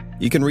what-ifs.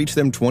 You can reach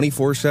them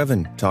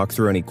 24/7, talk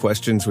through any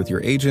questions with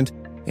your agent,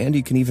 and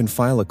you can even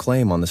file a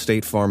claim on the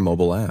State Farm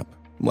mobile app.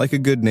 Like a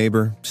good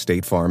neighbor,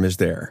 State Farm is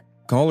there.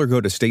 Call or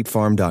go to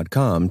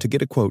statefarm.com to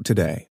get a quote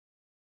today.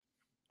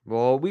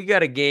 Well, we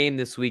got a game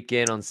this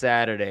weekend on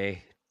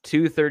Saturday,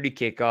 2:30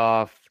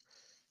 kickoff.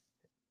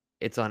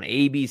 It's on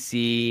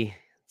ABC.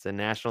 It's a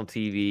national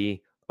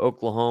TV.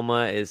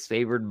 Oklahoma is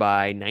favored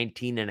by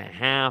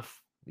 19.5.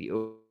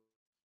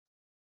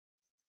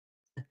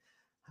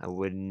 I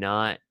would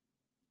not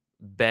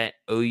bet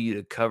OU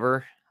to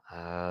cover.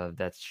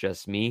 That's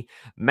just me.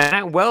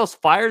 Matt Wells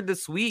fired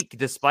this week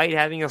despite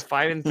having a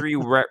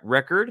 5-3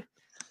 record.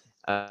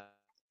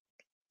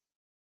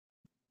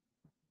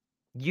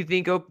 Do you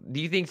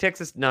think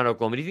Texas, not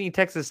Oklahoma, do you think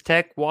Texas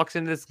Tech walks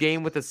into this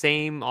game with the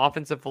same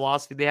offensive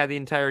philosophy they had the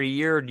entire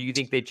year, or do you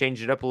think they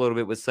changed it up a little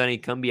bit with Sonny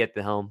Cumbie at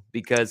the helm?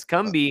 Because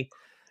Cumbie,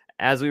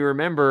 as we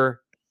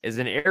remember, is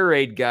an air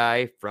raid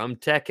guy from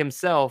Tech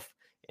himself,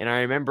 and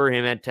I remember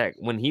him at Tech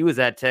when he was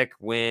at Tech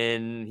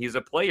when he was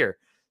a player.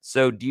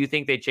 So do you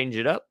think they change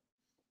it up?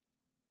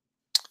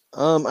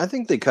 I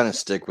think they kind of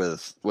stick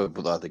with what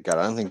they got.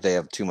 I don't think they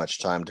have too much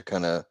time to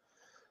kind of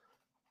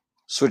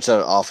switch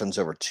that offense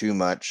over too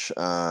much.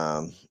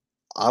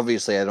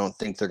 Obviously, I don't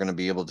think they're going to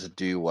be able to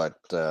do what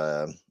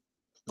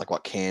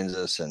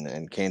Kansas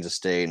and Kansas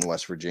State and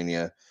West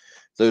Virginia,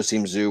 those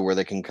teams do, where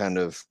they can kind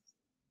of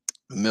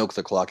milk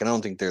the clock. And I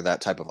don't think they're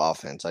that type of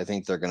offense. I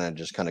think they're going to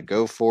just kind of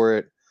go for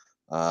it.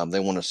 They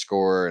want to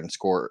score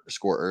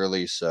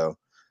early. So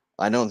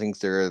I don't think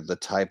they're the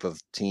type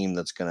of team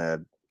that's going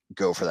to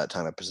go for that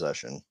time of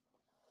possession.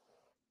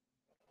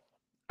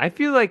 I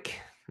feel like,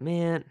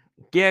 man,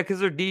 yeah, because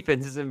their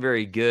defense isn't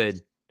very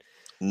good.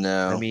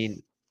 No, I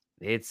mean,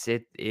 it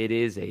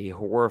is a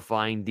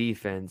horrifying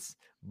defense.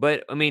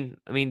 But I mean,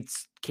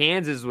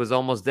 Kansas was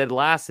almost dead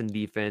last in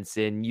defense,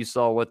 and you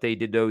saw what they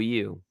did to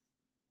OU.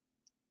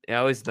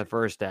 At least in the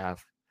first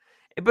half.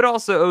 But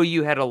also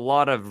OU had a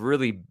lot of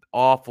really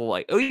awful,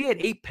 like OU had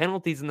 8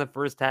 penalties in the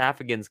first half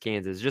against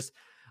Kansas. Just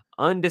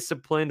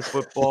undisciplined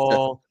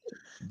football.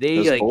 They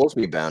Those like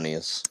Bowlesby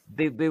bounties.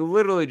 they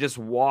literally just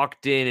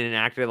walked in and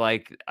acted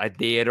like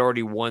they had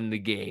already won the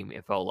game.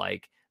 It felt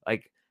like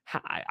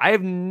I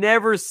have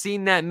never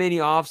seen that many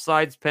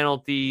offsides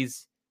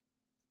penalties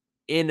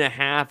in a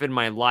half in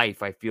my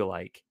life. I feel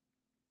like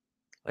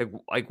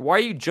why are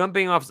you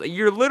jumping off?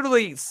 You're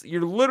literally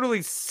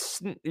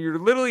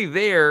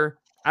there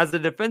as a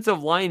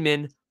defensive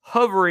lineman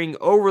hovering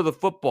over the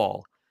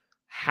football.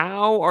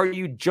 How are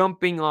you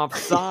jumping off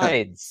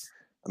sides?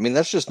 I mean,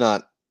 that's just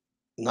not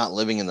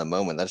living in the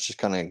moment. That's just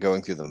kind of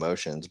going through the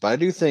motions. But I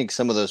do think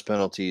some of those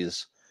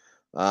penalties,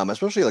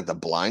 especially like the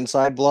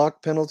blindside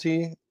block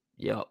penalty,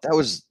 Yep. that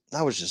was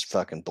just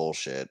fucking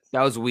bullshit.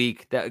 That was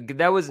weak.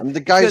 That was I mean, the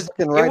guy's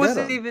looking right it at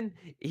wasn't him. even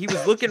he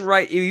was looking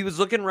right. He was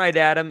looking right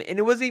at him, and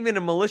it wasn't even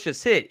a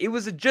malicious hit. It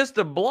was just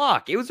a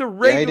block. It was a Yeah, he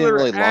didn't regular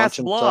really launch ass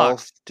block.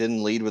 himself.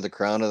 Didn't lead with the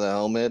crown of the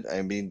helmet.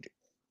 I mean,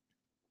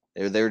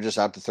 they were just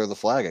out to throw the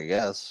flag, I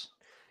guess.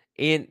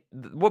 And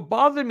what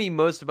bothered me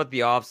most about the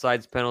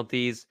offsides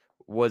penalties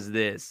was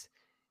this.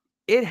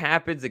 It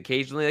happens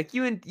occasionally. Like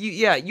you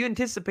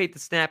anticipate the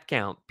snap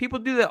count. People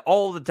do that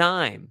all the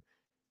time.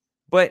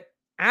 But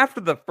after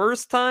the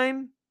first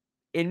time,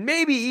 and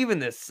maybe even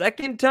the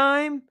second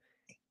time,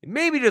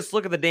 maybe just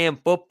look at the damn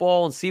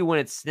football and see when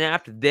it's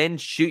snapped, then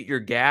shoot your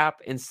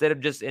gap instead of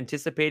just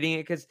anticipating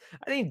it. Because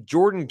I think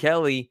Jordan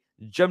Kelly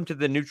jumped to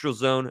the neutral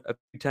zone a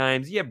few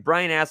times. Yeah,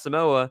 Brian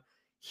Asamoah,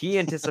 he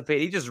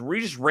anticipated. He just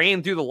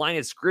ran through the line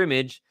of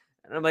scrimmage.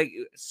 And I'm like,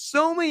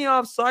 so many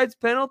offsides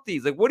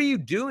penalties. Like, what are you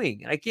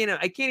doing? I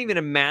can't even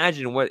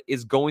imagine what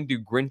is going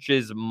through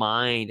Grinch's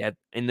mind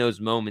in those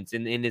moments,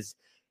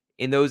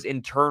 in those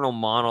internal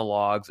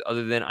monologues,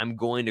 other than I'm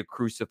going to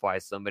crucify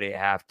somebody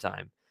at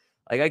halftime.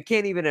 Like, I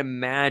can't even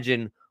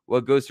imagine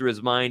what goes through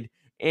his mind.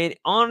 And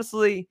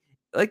honestly,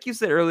 like you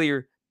said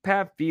earlier,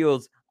 Pat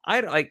Fields,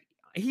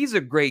 he's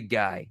a great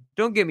guy.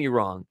 Don't get me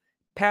wrong.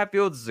 Pat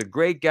Fields is a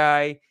great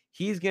guy.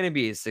 He's going to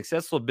be a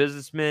successful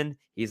businessman.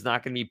 He's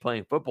not going to be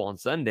playing football on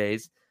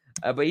Sundays,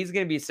 but he's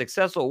going to be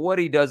successful at what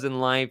he does in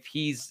life.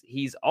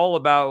 He's all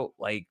about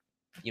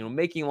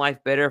making life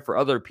better for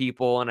other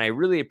people, and I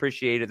really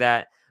appreciated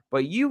that.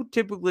 But you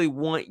typically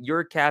want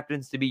your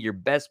captains to be your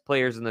best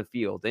players in the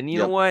field, and you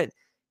know what?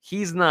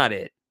 He's not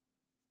it.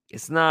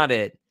 It's not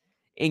it.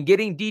 And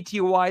getting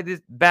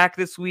DTY back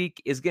this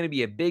week is going to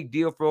be a big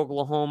deal for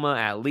Oklahoma.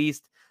 At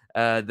least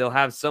they'll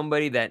have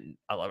somebody that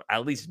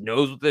at least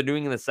knows what they're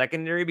doing in the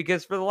secondary,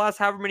 because for the last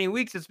however many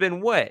weeks, it's been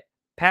what?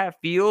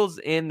 Pat Fields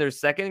in their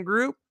second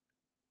group?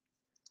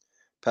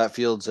 Pat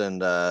Fields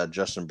and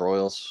Justin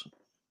Broyles.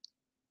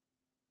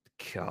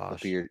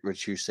 Gosh. Your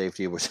true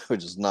safety, which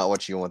is not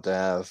what you want to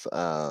have.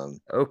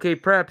 Okay,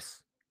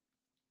 Preps.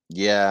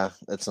 Yeah,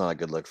 that's not a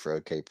good look for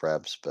OK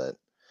Preps, but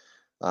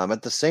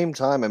at the same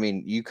time, I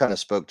mean, you kind of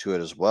spoke to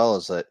it as well,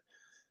 is that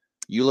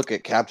you look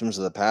at captains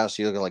of the past,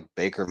 you look at like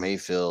Baker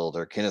Mayfield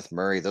or Kenneth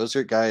Murray, those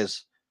are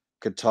guys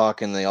could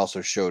talk, and they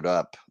also showed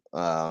up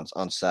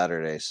on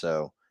Saturday.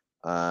 So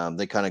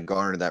they kind of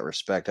garnered that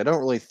respect. I don't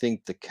really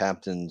think the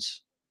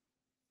captains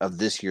of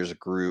this year's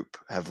group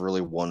have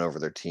really won over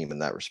their team in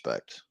that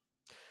respect.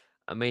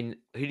 I mean,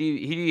 who do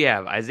you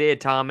have? Isaiah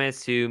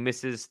Thomas, who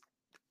misses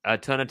a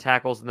ton of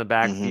tackles in the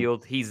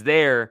backfield. He's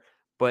there,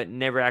 but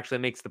never actually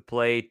makes the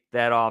play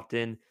that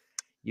often.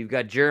 You've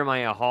got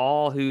Jeremiah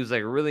Hall, who's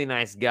like a really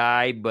nice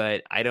guy,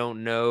 but I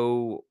don't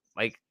know.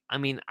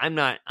 I'm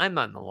not in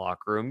the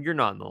locker room. You're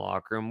not in the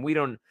locker room. We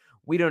don't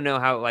know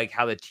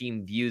how the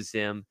team views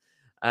him.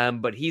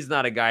 But he's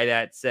not a guy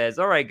that says,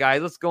 "All right,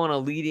 guys, let's go on a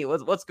leading.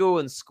 Let's go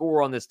and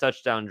score on this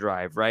touchdown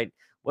drive." Right?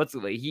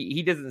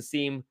 He doesn't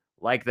seem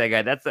like that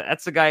guy.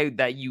 That's the guy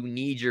that you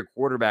need your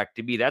quarterback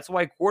to be. That's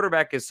why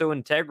quarterback is so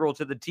integral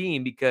to the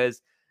team,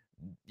 because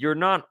you're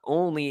not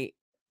only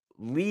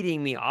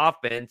leading the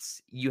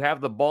offense, you have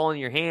the ball in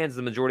your hands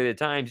the majority of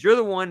the times. You're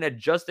the one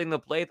adjusting the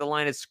play at the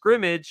line of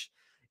scrimmage,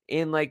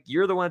 and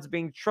you're the one that's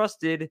being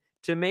trusted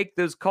to make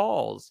those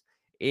calls.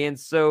 And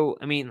so,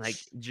 I mean,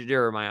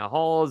 Jeremiah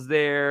Hall is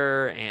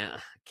there, and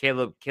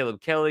Caleb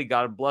Kelly,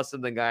 God bless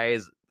him. The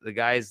guy's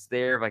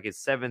there his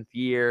 7th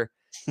year,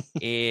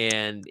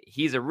 and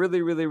he's a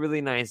really, really,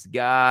 really nice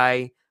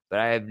guy. But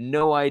I have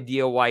no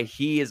idea why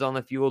he is on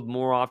the field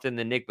more often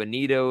than Nick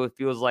Bonito, it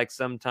feels like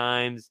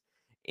sometimes.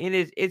 And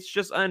it's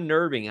just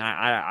unnerving.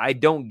 I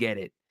don't get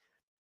it.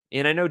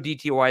 And I know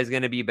DTY is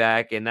going to be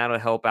back, and that'll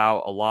help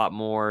out a lot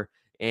more.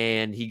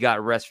 And he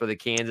got rest for the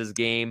Kansas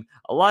game.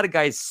 A lot of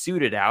guys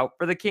suited out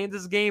for the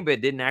Kansas game,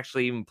 but didn't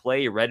actually even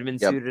play. Redmond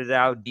suited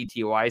out.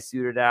 DTY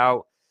suited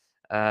out.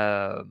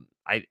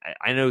 I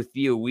know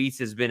Theo Weiss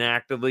has been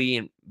actively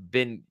and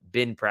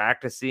been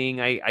practicing,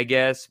 I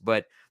guess,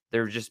 but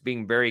they're just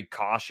being very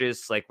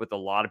cautious, with a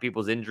lot of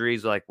people's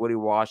injuries, like Woody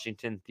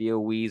Washington, Theo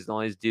Weiss, and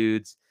all these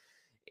dudes.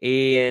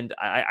 And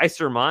I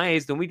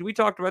surmised, and we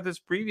talked about this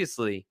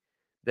previously,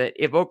 that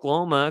if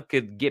Oklahoma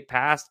could get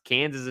past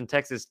Kansas and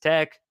Texas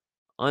Tech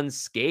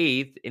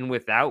unscathed and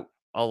without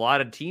a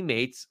lot of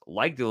teammates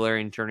like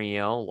Delarian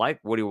Turniel, like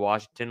Woody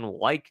Washington,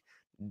 like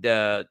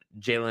the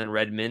Jalen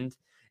Redmond,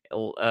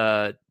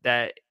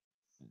 that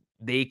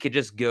they could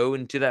just go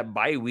into that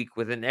bye week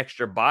with an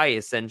extra bye,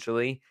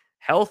 essentially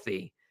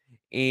healthy.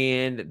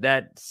 And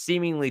that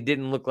seemingly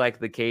didn't look like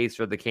the case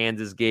for the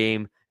Kansas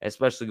game,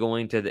 especially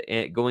going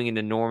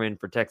into Norman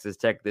for Texas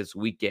Tech this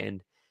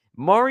weekend.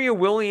 Mario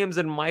Williams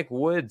and Mike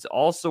Woods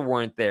also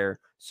weren't there.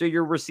 So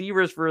your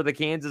receivers for the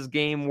Kansas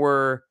game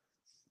were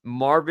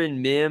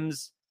Marvin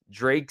Mims,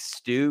 Drake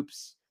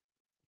Stoops,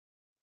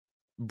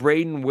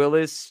 Braden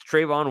Willis,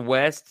 Trayvon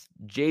West,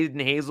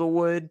 Jaden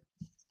Hazelwood.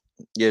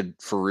 You had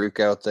Farouk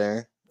out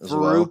there as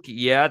Farouk, well.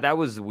 yeah, that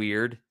was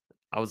weird.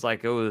 I was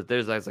like,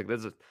 there's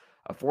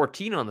a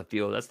 14 on the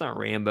field. That's not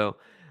Rambo.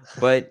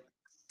 But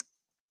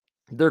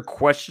they're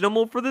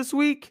questionable for this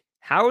week.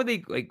 How are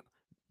they like?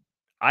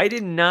 I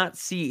did not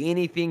see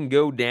anything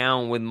go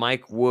down with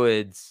Mike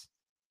Woods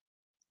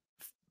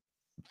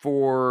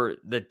for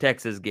the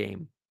Texas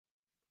game.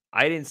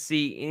 I didn't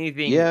see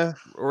anything,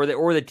 or the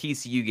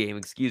TCU game.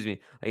 Excuse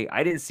me.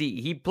 I didn't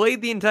see. He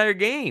played the entire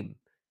game.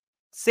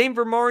 Same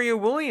for Mario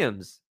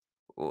Williams.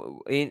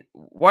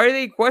 Why are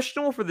they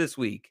questionable for this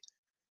week?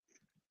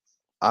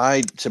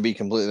 To be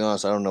completely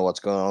honest, I don't know what's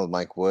going on with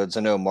Mike Woods.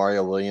 I know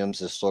Mario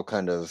Williams is still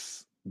kind of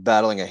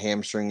battling a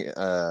hamstring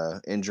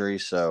injury,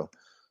 so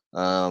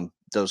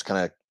those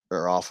kind of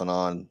are off and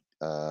on.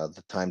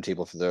 The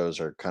timetable for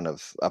those are kind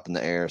of up in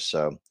the air,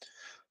 so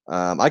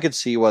I could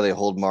see why they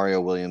hold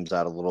Mario Williams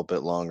out a little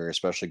bit longer,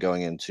 especially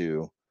going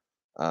into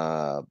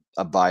a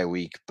bye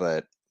week.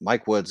 But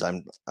Mike Woods,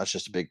 that's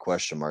just a big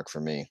question mark for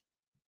me.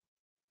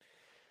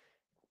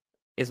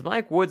 Is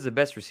Mike Woods the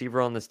best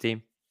receiver on this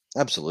team?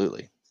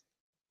 Absolutely.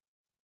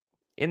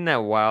 Isn't that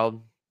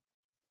wild?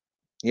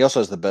 He also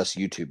has the best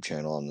YouTube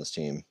channel on this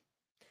team.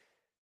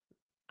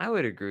 I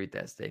would agree with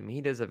that statement.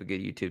 He does have a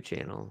good YouTube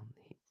channel.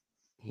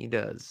 He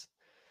does.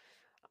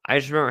 I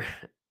just remember.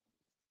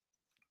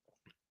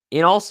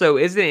 And also,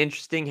 isn't it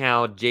interesting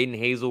how Jaden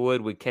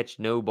Hazelwood would catch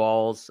no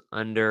balls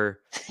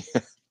under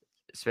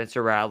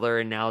Spencer Rattler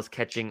and now is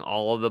catching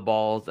all of the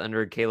balls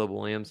under Caleb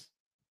Williams?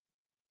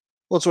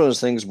 Well, it's one of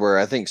those things where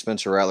I think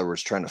Spencer Rattler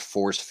was trying to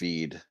force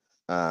feed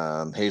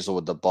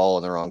Hazelwood the ball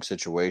in the wrong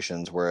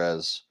situations,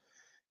 whereas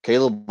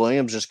Caleb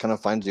Williams just kind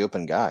of finds the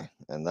open guy,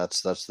 and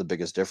that's the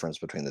biggest difference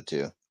between the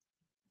two.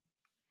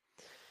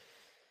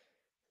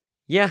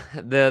 Yeah,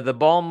 the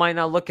ball might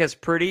not look as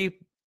pretty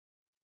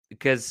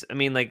because I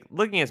mean, like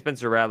looking at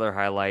Spencer Rattler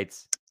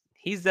highlights,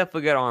 he's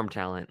definitely got arm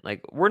talent.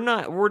 Like we're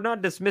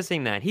not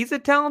dismissing that. He's a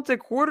talented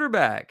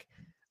quarterback,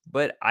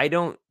 but I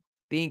don't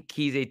think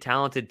he's a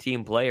talented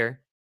team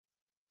player.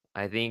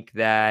 I think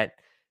that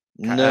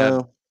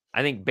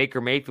I think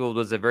Baker Mayfield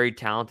was a very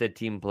talented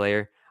team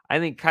player. I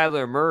think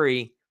Kyler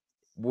Murray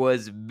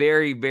was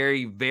very,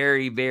 very,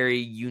 very, very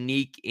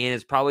unique and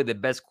is probably the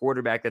best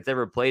quarterback that's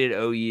ever played at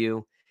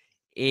OU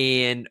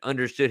and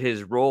understood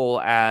his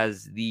role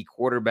as the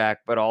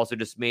quarterback, but also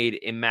just made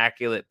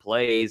immaculate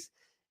plays.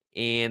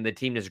 And the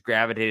team just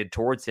gravitated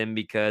towards him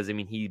because, I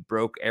mean, he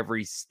broke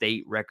every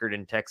state record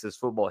in Texas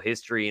football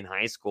history in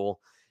high school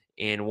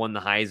and won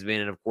the Heisman.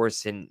 And of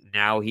course, and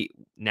now he's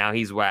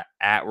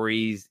at where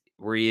he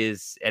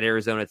is at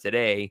Arizona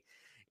today.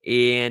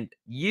 And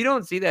you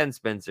don't see that in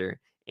Spencer.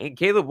 And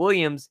Caleb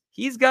Williams,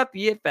 he's got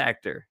the it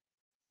factor.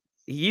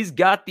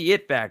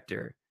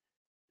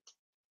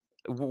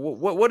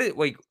 What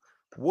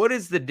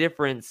is the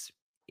difference,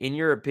 in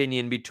your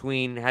opinion,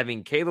 between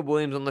having Caleb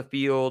Williams on the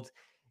field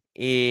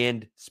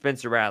and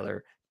Spencer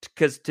Rattler?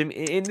 Because to me,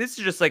 and this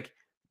is just like,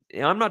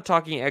 I'm not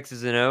talking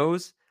X's and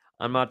O's.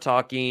 I'm not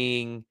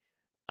talking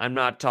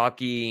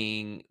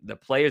the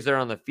players that are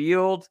on the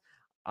field.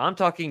 I'm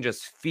talking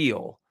just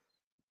feel.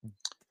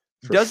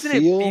 Doesn't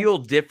it feel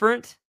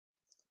different?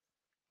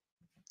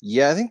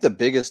 Yeah, I think the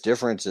biggest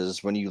difference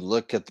is when you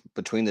look at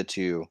between the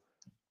two.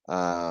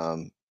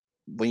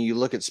 When you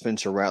look at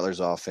Spencer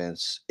Rattler's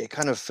offense, it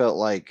kind of felt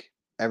like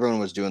everyone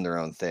was doing their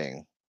own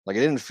thing. Like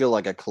it didn't feel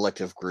like a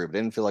collective group. It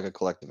didn't feel like a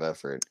collective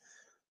effort.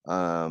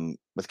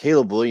 With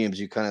Caleb Williams,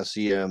 you kind of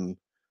see him,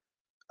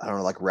 I don't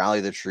know, like rally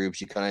the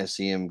troops. You kind of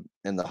see him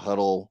in the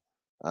huddle.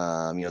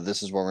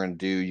 This is what we're going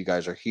to do. You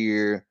guys are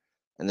here,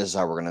 and this is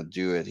how we're going to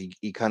do it.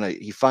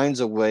 He finds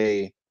a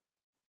way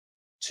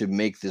to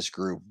make this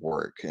group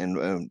work.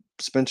 And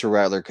Spencer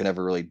Rattler could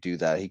never really do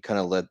that. He kind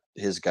of let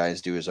his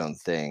guys do his own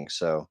thing.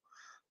 So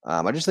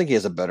I just think he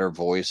has a better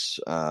voice.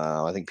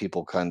 I think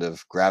people kind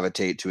of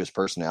gravitate to his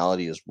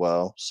personality as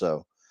well.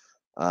 So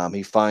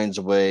he finds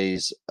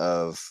ways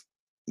of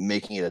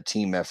making it a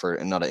team effort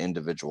and not an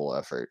individual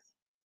effort.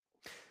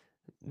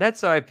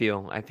 That's how I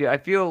feel. I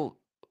feel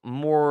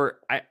more.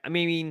 I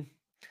mean,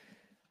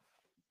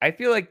 I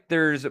feel like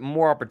there's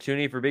more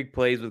opportunity for big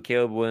plays with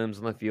Caleb Williams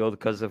on the field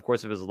because, of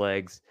course, of his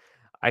legs.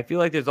 I feel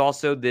like there's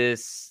also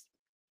this,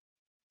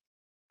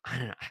 I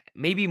don't know,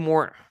 maybe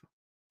more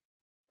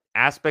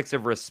aspects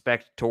of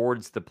respect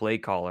towards the play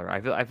caller. I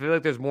feel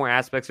like there's more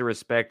aspects of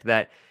respect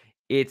that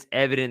it's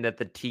evident that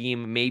the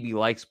team maybe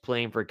likes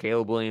playing for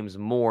Caleb Williams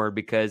more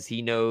because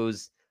he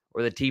knows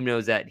or the team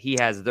knows that he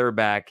has their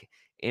back.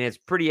 And it's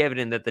pretty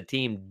evident that the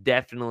team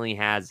definitely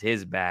has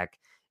his back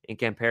in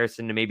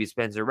comparison to maybe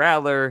Spencer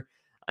Rattler.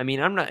 I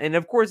mean, I'm not, and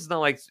of course, it's not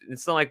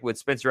like with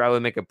Spencer Rattler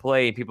make a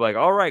play and people are like,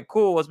 all right,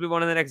 cool, let's move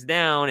on to the next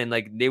down, and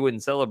like they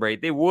wouldn't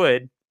celebrate. They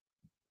would,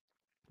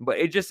 but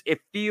it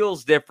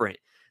feels different.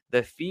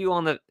 The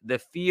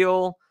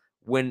feel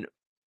when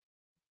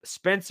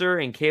Spencer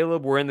and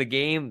Caleb were in the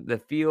game, the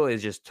feel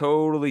is just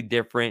totally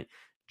different.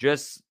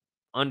 Just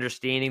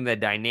understanding the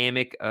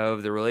dynamic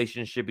of the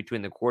relationship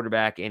between the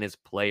quarterback and his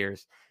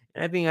players.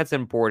 And I think that's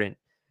important.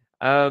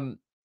 I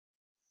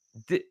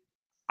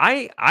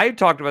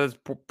talked about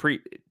this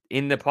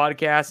in the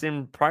podcast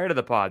and prior to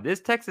the pod. This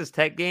Texas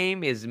Tech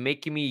game is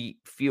making me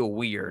feel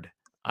weird.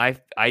 I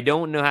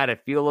don't know how to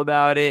feel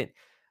about it.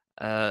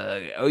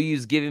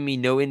 OU's giving me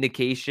no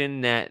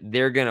indication that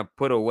they're going to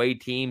put away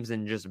teams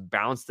and just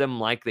bounce them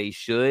like they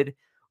should.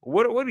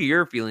 What are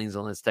your feelings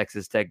on this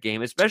Texas Tech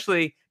game,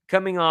 especially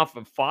coming off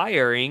of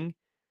firing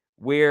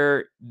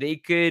where they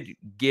could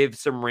give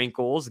some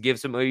wrinkles, give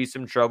some OU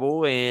some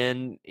trouble?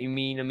 And I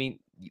mean,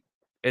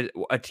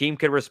 a team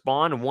could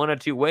respond one of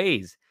two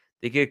ways.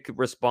 They could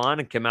respond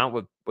and come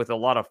out with a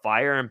lot of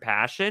fire and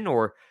passion,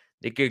 or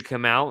they could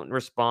come out and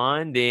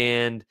respond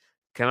and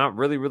come out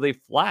really, really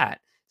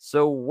flat.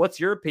 So what's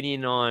your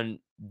opinion on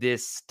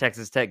this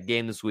Texas Tech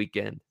game this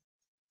weekend?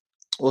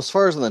 Well, as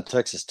far as on the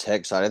Texas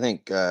Tech side, I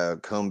think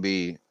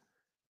Comby,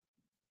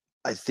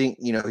 I think,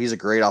 he's a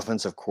great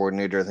offensive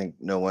coordinator. I think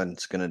no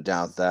one's going to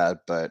doubt that.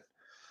 But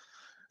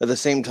at the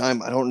same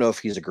time, I don't know if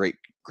he's a great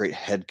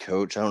head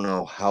coach. I don't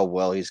know how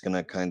well he's going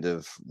to kind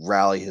of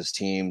rally his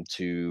team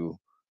to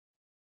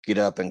get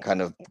up and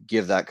kind of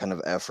give that kind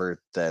of effort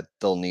that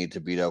they'll need to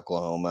beat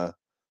Oklahoma.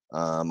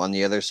 On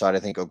the other side, I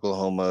think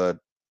Oklahoma,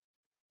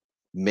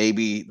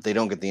 maybe they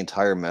don't get the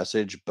entire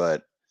message,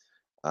 but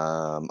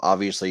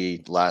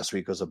obviously last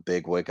week was a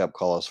big wake-up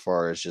call as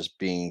far as just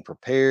being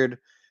prepared.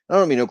 I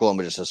don't mean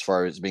Oklahoma just as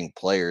far as being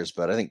players,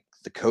 but I think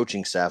the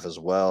coaching staff as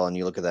well. And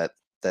you look at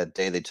that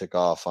day they took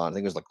off on, I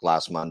think it was like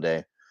last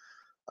Monday.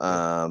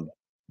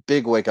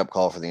 Big wake-up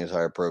call for the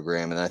entire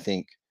program. And I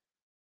think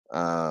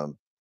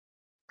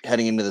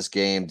heading into this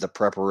game, the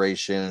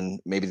preparation,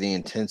 maybe the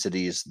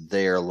intensity is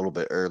there a little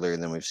bit earlier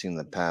than we've seen in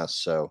the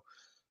past. So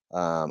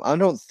I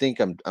don't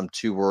think I'm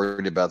too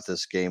worried about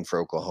this game for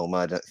Oklahoma.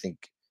 I don't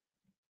think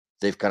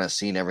they've kind of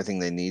seen everything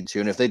they need to,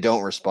 and if they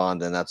don't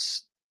respond, then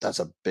that's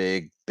a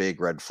big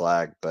red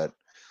flag. But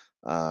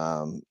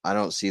I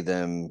don't see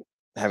them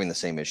having the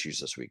same issues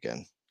this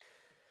weekend.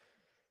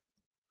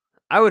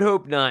 I would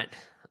hope not.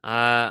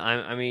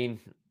 I mean,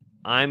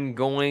 I'm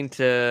going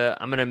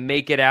to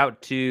make it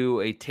out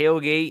to a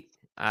tailgate.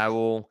 I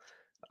will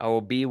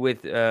be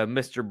with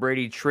Mr.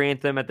 Brady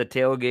Trantham at the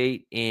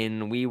tailgate,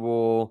 and we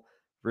will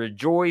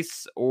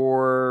rejoice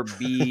or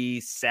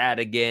be sad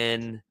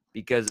again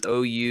because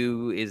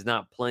OU is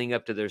not playing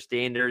up to their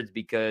standards,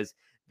 because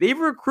they've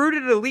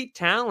recruited elite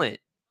talent,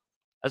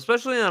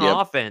 especially on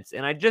offense.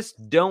 And I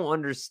just don't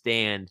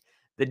understand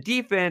the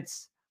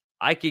defense.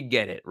 I could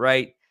get it,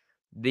 right?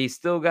 They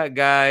still got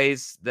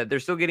guys that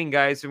they're still getting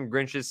guys from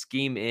Grinch's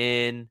scheme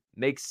in.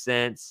 Makes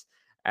sense.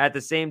 At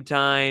the same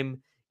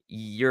time,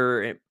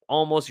 your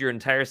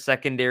entire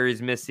secondary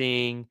is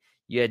missing.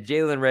 You had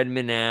Jalen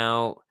Redmond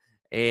out,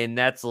 and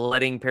that's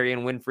letting Perry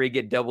and Winfrey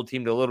get double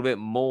teamed a little bit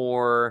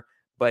more,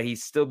 but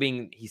he's still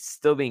being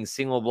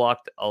single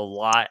blocked a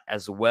lot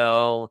as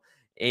well.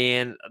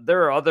 And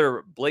there are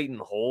other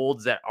blatant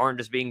holds that aren't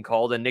just being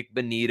called, and Nick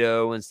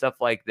Benito and stuff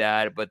like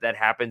that, but that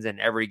happens in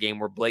every game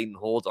where blatant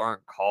holds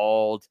aren't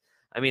called.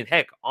 I mean,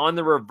 heck, on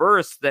the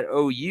reverse that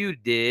OU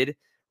did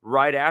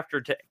right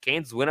after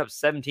Kansas went up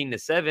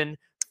 17-7,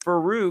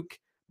 Farouk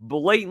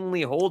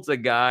blatantly holds a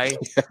guy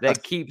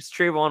that keeps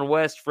Trayvon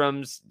West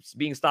from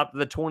being stopped at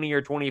the 20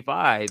 or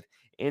 25.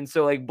 And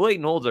so, like,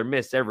 blatant holds are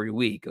missed every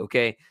week,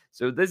 okay?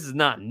 So this is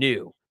not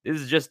new.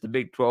 This is just the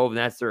Big 12, and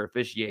that's their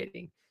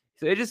officiating.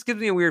 So it just gives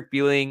me a weird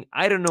feeling.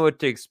 I don't know what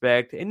to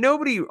expect, and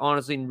nobody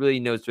honestly really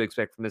knows what to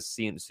expect from this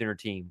Sooner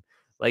team.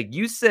 Like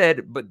you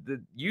said,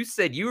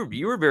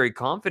 you were very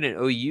confident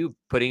OU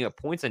putting up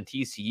points on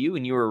TCU,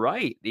 and you were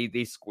right. They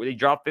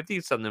dropped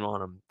 50 something on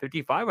them,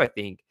 55, I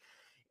think.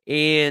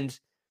 And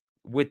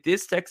with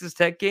this Texas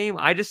Tech game,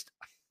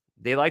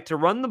 they like to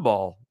run the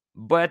ball,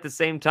 but at the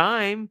same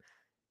time,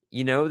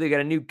 they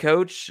got a new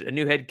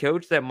head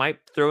coach that might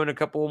throw in a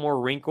couple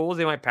more wrinkles.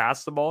 They might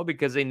pass the ball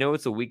because they know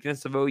it's a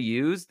weakness of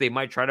OU's. They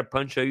might try to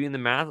punch OU in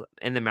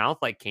the mouth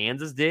like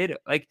Kansas did.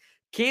 Like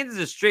Kansas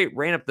just straight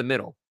ran up the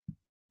middle.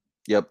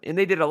 Yep. And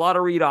they did a lot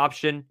of read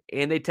option,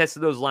 and they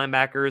tested those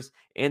linebackers,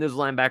 and those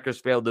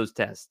linebackers failed those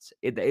tests.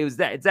 It's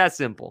that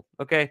simple.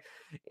 Okay.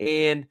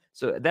 And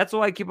so that's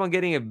why I keep on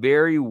getting a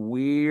very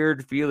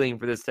weird feeling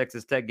for this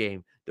Texas Tech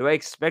game. Do I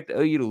expect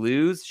OU to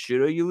lose?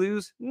 Should OU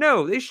lose?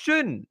 No, they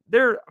shouldn't.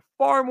 They're a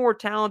far more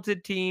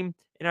talented team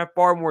and have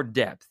far more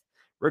depth,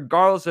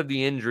 regardless of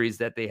the injuries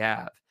that they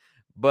have.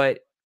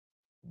 But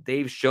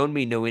they've shown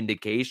me no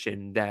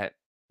indication that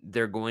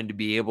they're going to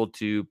be able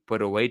to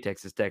put away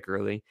Texas Tech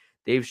early.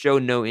 They've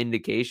shown no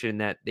indication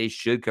that they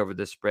should cover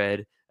the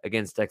spread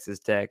against Texas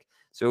Tech.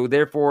 So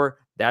therefore,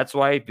 that's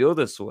why I feel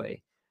this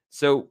way.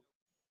 So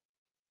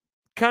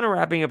kind of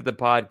wrapping up the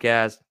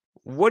podcast,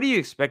 what do you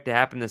expect to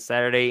happen this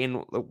Saturday?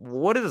 And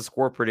what is a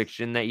score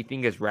prediction that you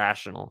think is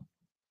rational?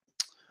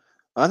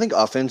 I think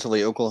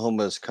offensively,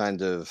 Oklahoma is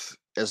kind of,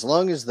 as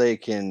long as they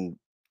can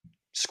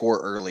score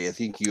early, I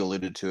think you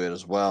alluded to it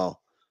as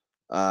well.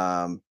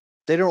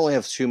 They don't really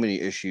have too many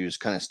issues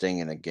kind of staying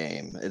in a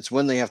game. It's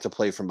when they have to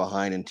play from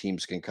behind and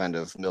teams can kind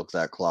of milk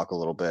that clock a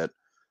little bit.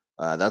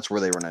 That's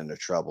where they run into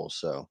trouble.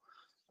 So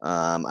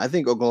I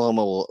think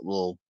Oklahoma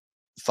will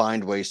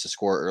find ways to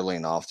score early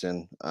and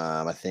often.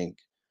 I think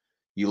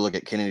you look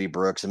at Kennedy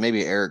Brooks and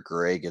maybe Eric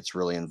Gray gets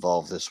really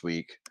involved this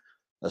week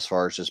as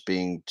far as just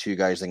being two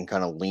guys they can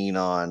kind of lean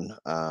on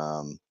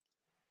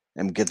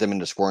and get them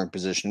into scoring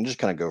position and just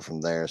kind of go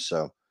from there.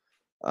 So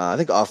I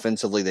think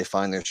offensively they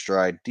find their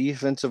stride.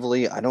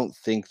 Defensively, I don't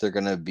think they're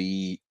going to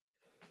be,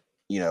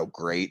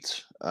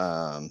 great.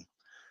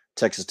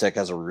 Texas Tech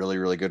has a really,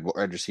 really good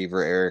wide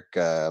receiver, Eric.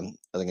 I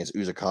think it's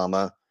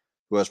Uzakama,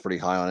 who was pretty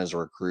high on as a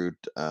recruit.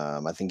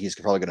 I think he's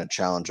probably going to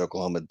challenge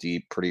Oklahoma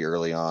deep pretty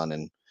early on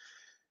and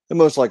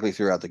most likely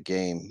throughout the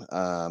game.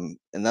 And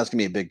that's going to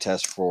be a big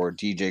test for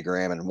DJ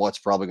Graham and what's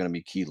probably going to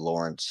be Key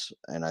Lawrence.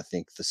 And I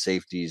think the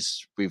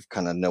safeties, we've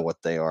kind of know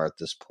what they are at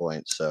this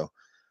point. So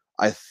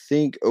I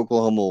think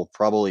Oklahoma will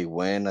probably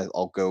win.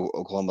 I'll go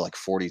Oklahoma like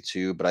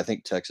 42, but I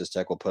think Texas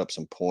Tech will put up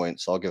some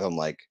points. So I'll give them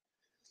like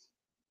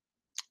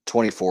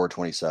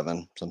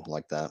 24-27, something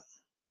like that.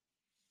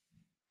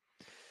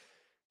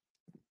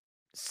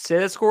 Say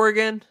the score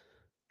again.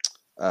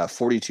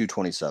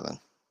 42-27.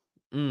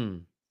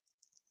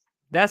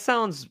 That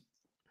sounds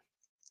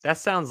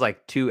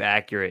like too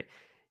accurate.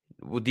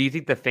 Well, do you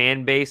think the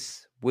fan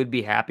base would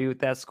be happy with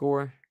that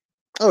score?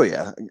 Oh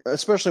yeah,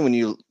 especially when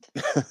you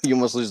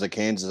almost lose to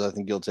Kansas. I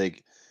think you'll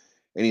take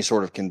any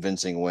sort of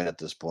convincing win at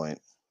this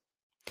point.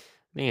 I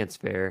think it's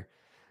fair.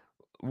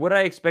 What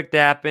I expect to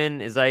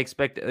happen is I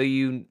expect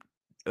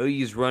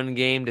OU's run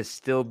game to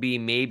still be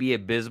maybe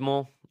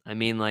abysmal. I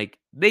mean, like,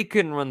 they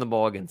couldn't run the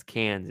ball against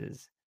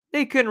Kansas.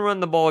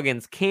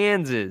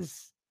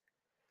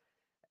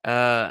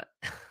 And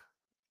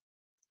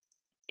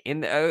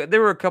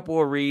there were a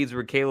couple of reads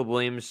where Caleb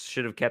Williams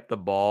should have kept the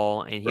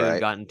ball and he would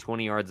have gotten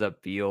 20 yards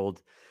upfield.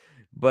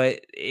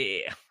 But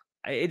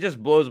it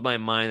just blows my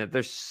mind that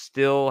they're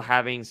still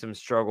having some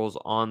struggles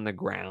on the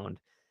ground.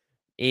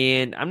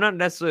 And I'm not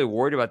necessarily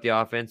worried about the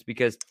offense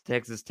because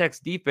Texas Tech's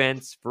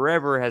defense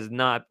forever has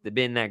not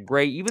been that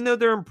great, even though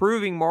they're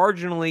improving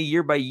marginally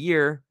year by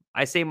year.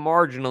 I say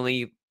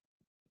marginally,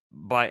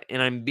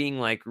 and I'm being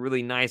like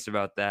really nice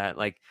about that.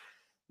 Like,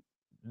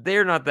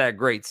 they're not that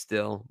great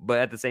still, but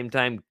at the same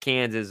time,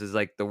 Kansas is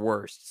like the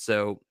worst.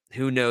 So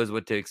who knows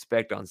what to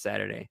expect on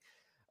Saturday.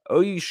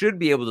 OU should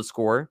be able to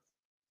score.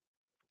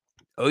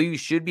 OU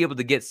should be able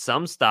to get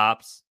some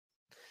stops.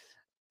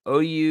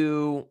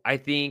 OU, I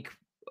think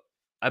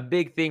a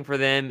big thing for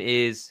them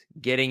is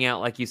getting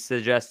out, like you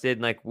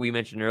suggested, like we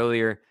mentioned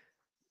earlier.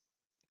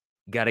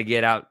 Got to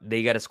get out.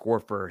 They got to score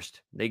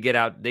first. They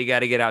got to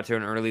get out to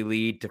an early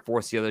lead to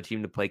force the other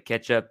team to play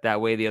catch up. That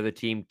way the other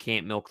team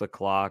can't milk the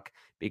clock.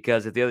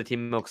 Because if the other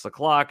team milks the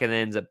clock and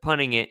then ends up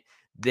punting it,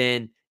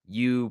 then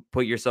you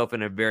put yourself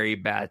in a very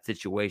bad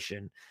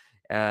situation.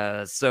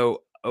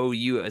 So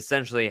OU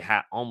essentially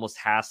almost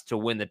has to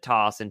win the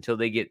toss until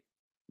they get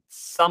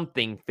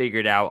something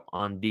figured out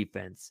on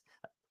defense.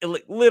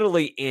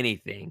 Literally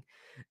anything.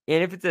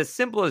 And if it's as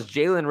simple as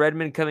Jalen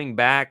Redmond coming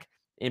back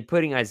and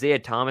putting Isaiah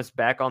Thomas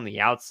back on the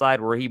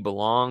outside where he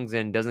belongs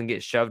and doesn't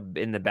get shoved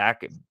into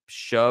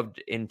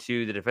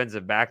the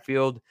defensive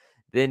backfield,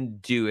 then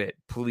do it,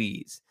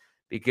 please.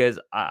 Because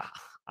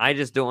I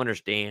just don't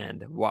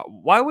understand.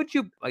 Why would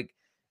you, like,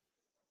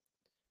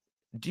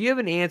 do you have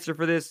an answer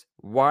for this?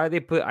 Why they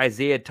put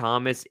Isaiah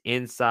Thomas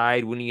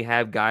inside when you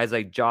have guys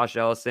like Josh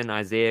Ellison,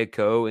 Isaiah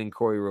Coe, and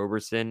Corey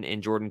Roberson,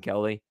 and Jordan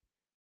Kelly?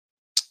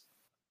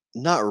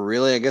 Not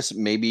really. I guess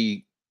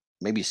maybe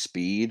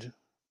speed.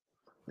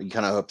 You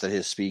kind of hope that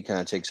his speed kind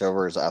of takes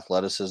over his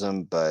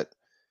athleticism. But,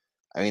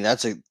 I mean,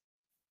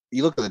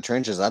 you look at the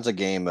trenches, that's a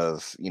game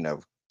of,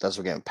 that's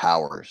a game of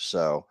power.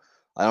 So,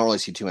 I don't really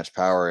see too much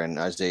power in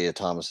Isaiah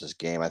Thomas's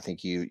game. I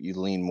think you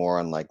lean more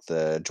on like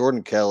the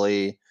Jordan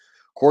Kelly,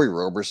 Corey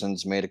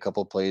Roberson's made a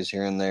couple plays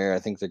here and there. I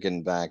think they're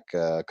getting back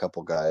a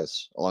couple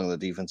guys along the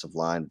defensive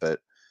line,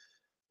 but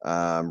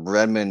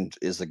Redmond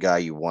is the guy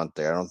you want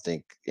there. I don't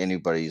think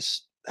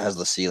anybody's has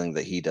the ceiling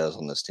that he does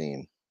on this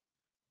team.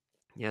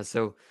 Yeah,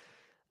 so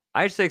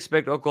I just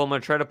expect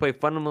Oklahoma to try to play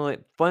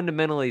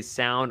fundamentally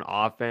sound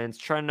offense,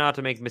 try not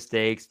to make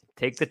mistakes,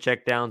 take the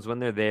checkdowns when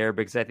they're there,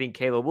 because I think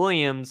Caleb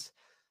Williams,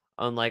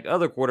 unlike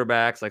other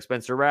quarterbacks like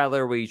Spencer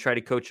Rattler, where you try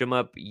to coach him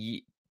up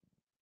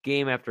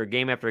game after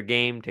game after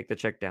game, take the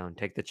check down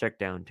at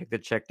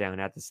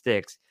the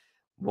sticks,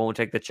 won't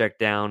take the check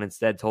down,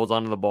 instead holds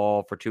onto the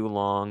ball for too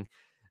long.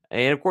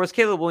 And of course,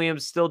 Caleb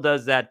Williams still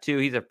does that too.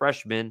 He's a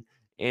freshman,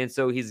 and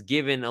so he's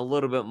given a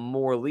little bit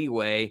more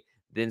leeway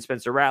than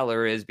Spencer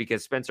Rattler is,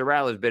 because Spencer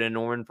Rattler's been in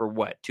Norman for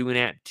what,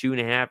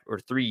 2.5 or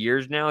 3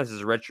 years now. This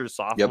is redshirt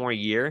sophomore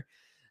year.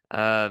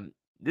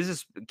 This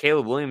is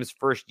Caleb Williams'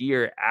 first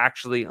year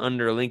actually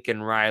under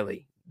Lincoln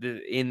Riley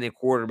in the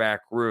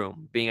quarterback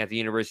room, being at the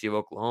University of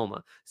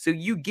Oklahoma. So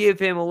you give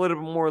him a little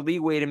bit more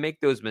leeway to make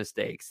those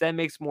mistakes. That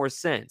makes more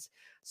sense.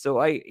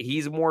 So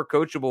he's more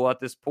coachable at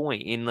this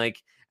point. And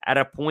like at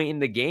a point in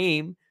the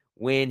game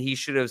when he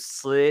should have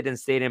slid and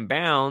stayed in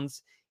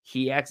bounds,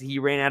 he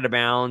ran out of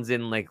bounds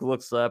and like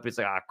looks up. It's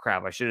like, oh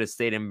crap, I should have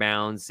stayed in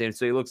bounds. And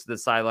so he looks at the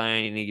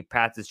sideline and he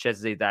pats his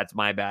chest and says, that's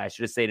my bad. I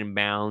should have stayed in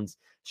bounds.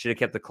 Should have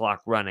kept the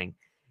clock running.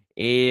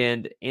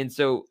 And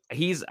so I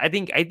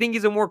think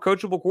he's a more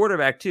coachable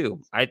quarterback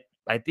too.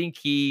 I think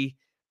he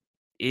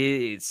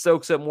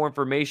soaks up more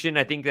information.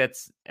 I think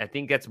that's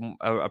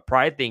a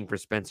pride thing for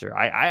Spencer.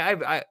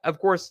 I of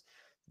course,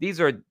 these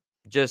are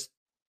just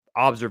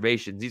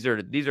observations. These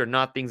are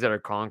not things that are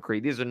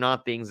concrete. These are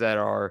not things that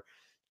are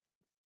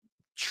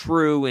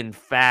true in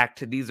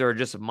fact. These are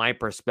just my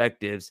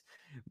perspectives.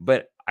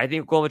 But I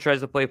think Oklahoma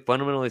tries to play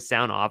fundamentally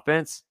sound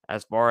offense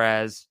as far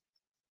as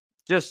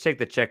just take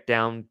the check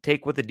down,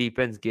 take what the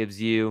defense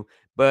gives you.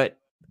 But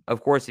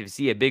of course, if you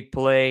see a big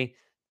play,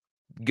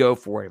 go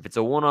for it. If it's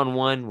a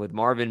one-on-one with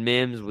Marvin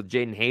Mims, with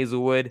Jaden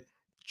Hazelwood,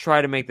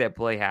 try to make that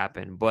play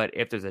happen. But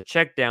if there's a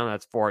check down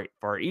that's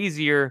far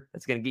easier,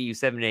 that's going to get you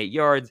 7 to 8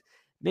 yards,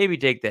 maybe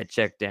take that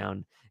check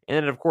down. And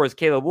then, of course,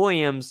 Caleb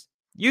Williams,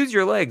 use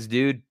your legs,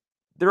 dude.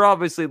 They're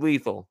obviously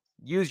lethal.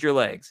 Use your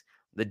legs.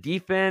 The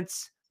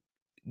defense,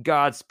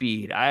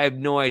 Godspeed. I have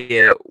no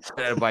idea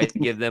what advice to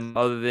give them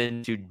other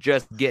than to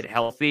just get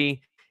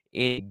healthy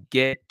and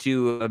get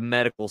to a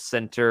medical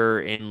center.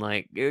 And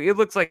like, it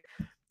looks like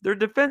their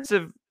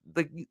defensive,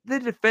 like the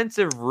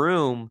defensive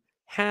room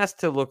has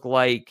to look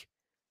like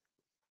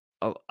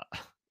a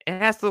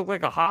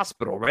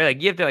hospital, right?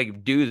 Like you have to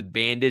like dudes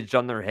bandaged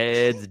on their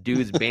heads,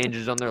 dudes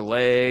bandaged on their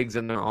legs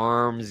and their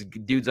arms,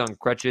 dudes on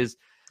crutches.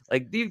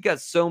 Like you've got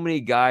so many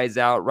guys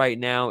out right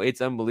now. It's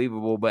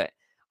unbelievable, but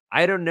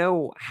I don't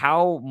know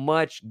how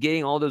much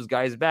getting all those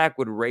guys back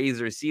would raise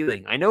their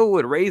ceiling. I know it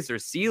would raise their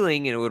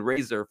ceiling and it would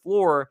raise their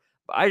floor,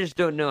 but I just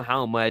don't know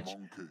how much.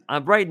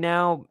 Right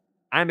now,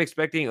 I'm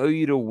expecting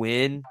OU to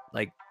win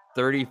like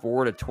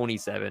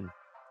 34-27.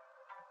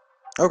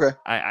 Okay.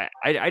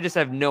 I just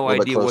have no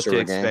idea what to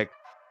expect.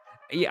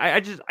 Yeah,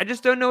 I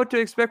just don't know what to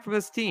expect from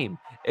this team.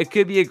 It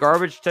could be a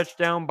garbage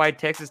touchdown by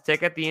Texas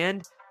Tech at the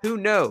end. Who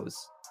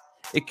knows?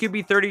 It could be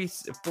it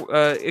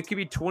could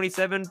be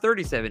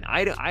 27-37.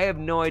 I have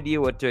no idea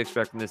what to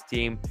expect from this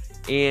team.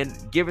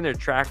 And given their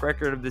track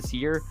record of this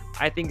year,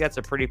 I think that's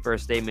a pretty fair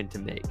statement to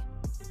make.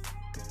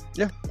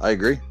 Yeah, I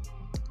agree.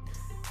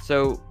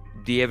 So,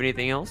 do you have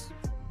anything else?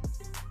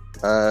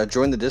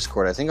 Join the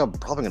Discord. I think I'm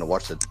probably going to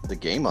watch the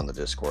game on the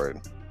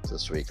Discord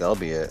this week. That'll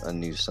be a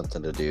new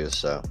something to do.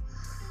 So,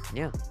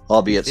 yeah,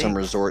 I'll be at some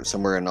resort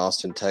somewhere in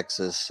Austin,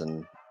 Texas,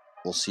 and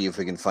we'll see if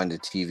we can find a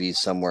TV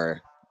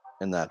somewhere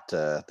in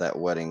that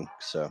wedding.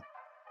 So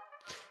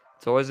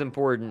it's always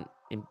important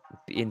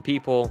in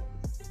people.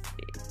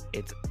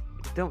 It's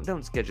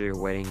don't schedule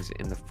your weddings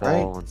in the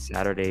fall on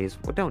Saturdays.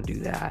 Well, don't do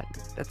that.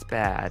 That's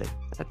bad.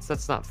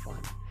 That's not fun.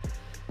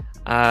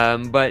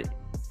 But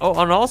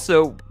and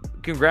also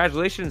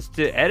congratulations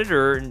to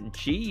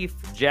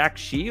editor-in-chief Jack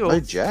Shields.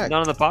 Hey, Jack.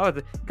 Not on the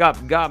pod.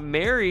 Got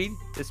married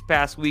this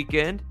past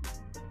weekend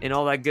and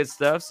all that good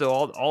stuff. So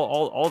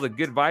all the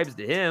good vibes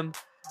to him.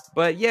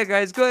 But yeah,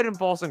 guys, go ahead and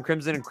follow us on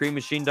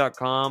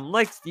crimsonandcreammachine.com.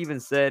 Like Stephen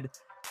said,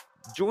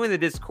 join the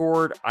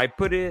Discord. I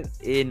put it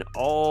in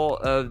all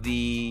of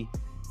the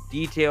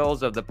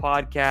details of the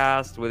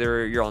podcast,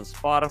 whether you're on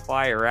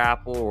Spotify or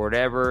Apple or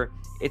whatever.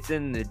 It's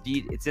in the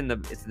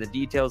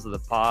details of the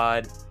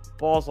pod.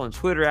 Follow us on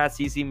Twitter at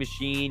CC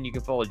Machine. You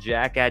can follow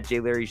Jack at J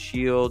Larry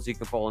Shields. You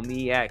can follow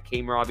me at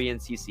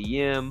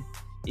KMrobbieNCCM.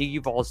 You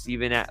can follow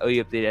Steven at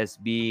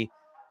OUPdateSB.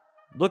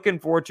 Looking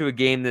forward to a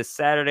game this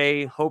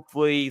Saturday.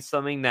 Hopefully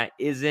something that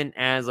isn't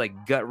as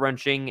like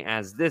gut-wrenching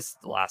as this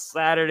last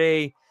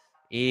Saturday.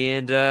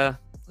 And I'll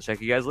check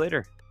you guys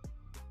later.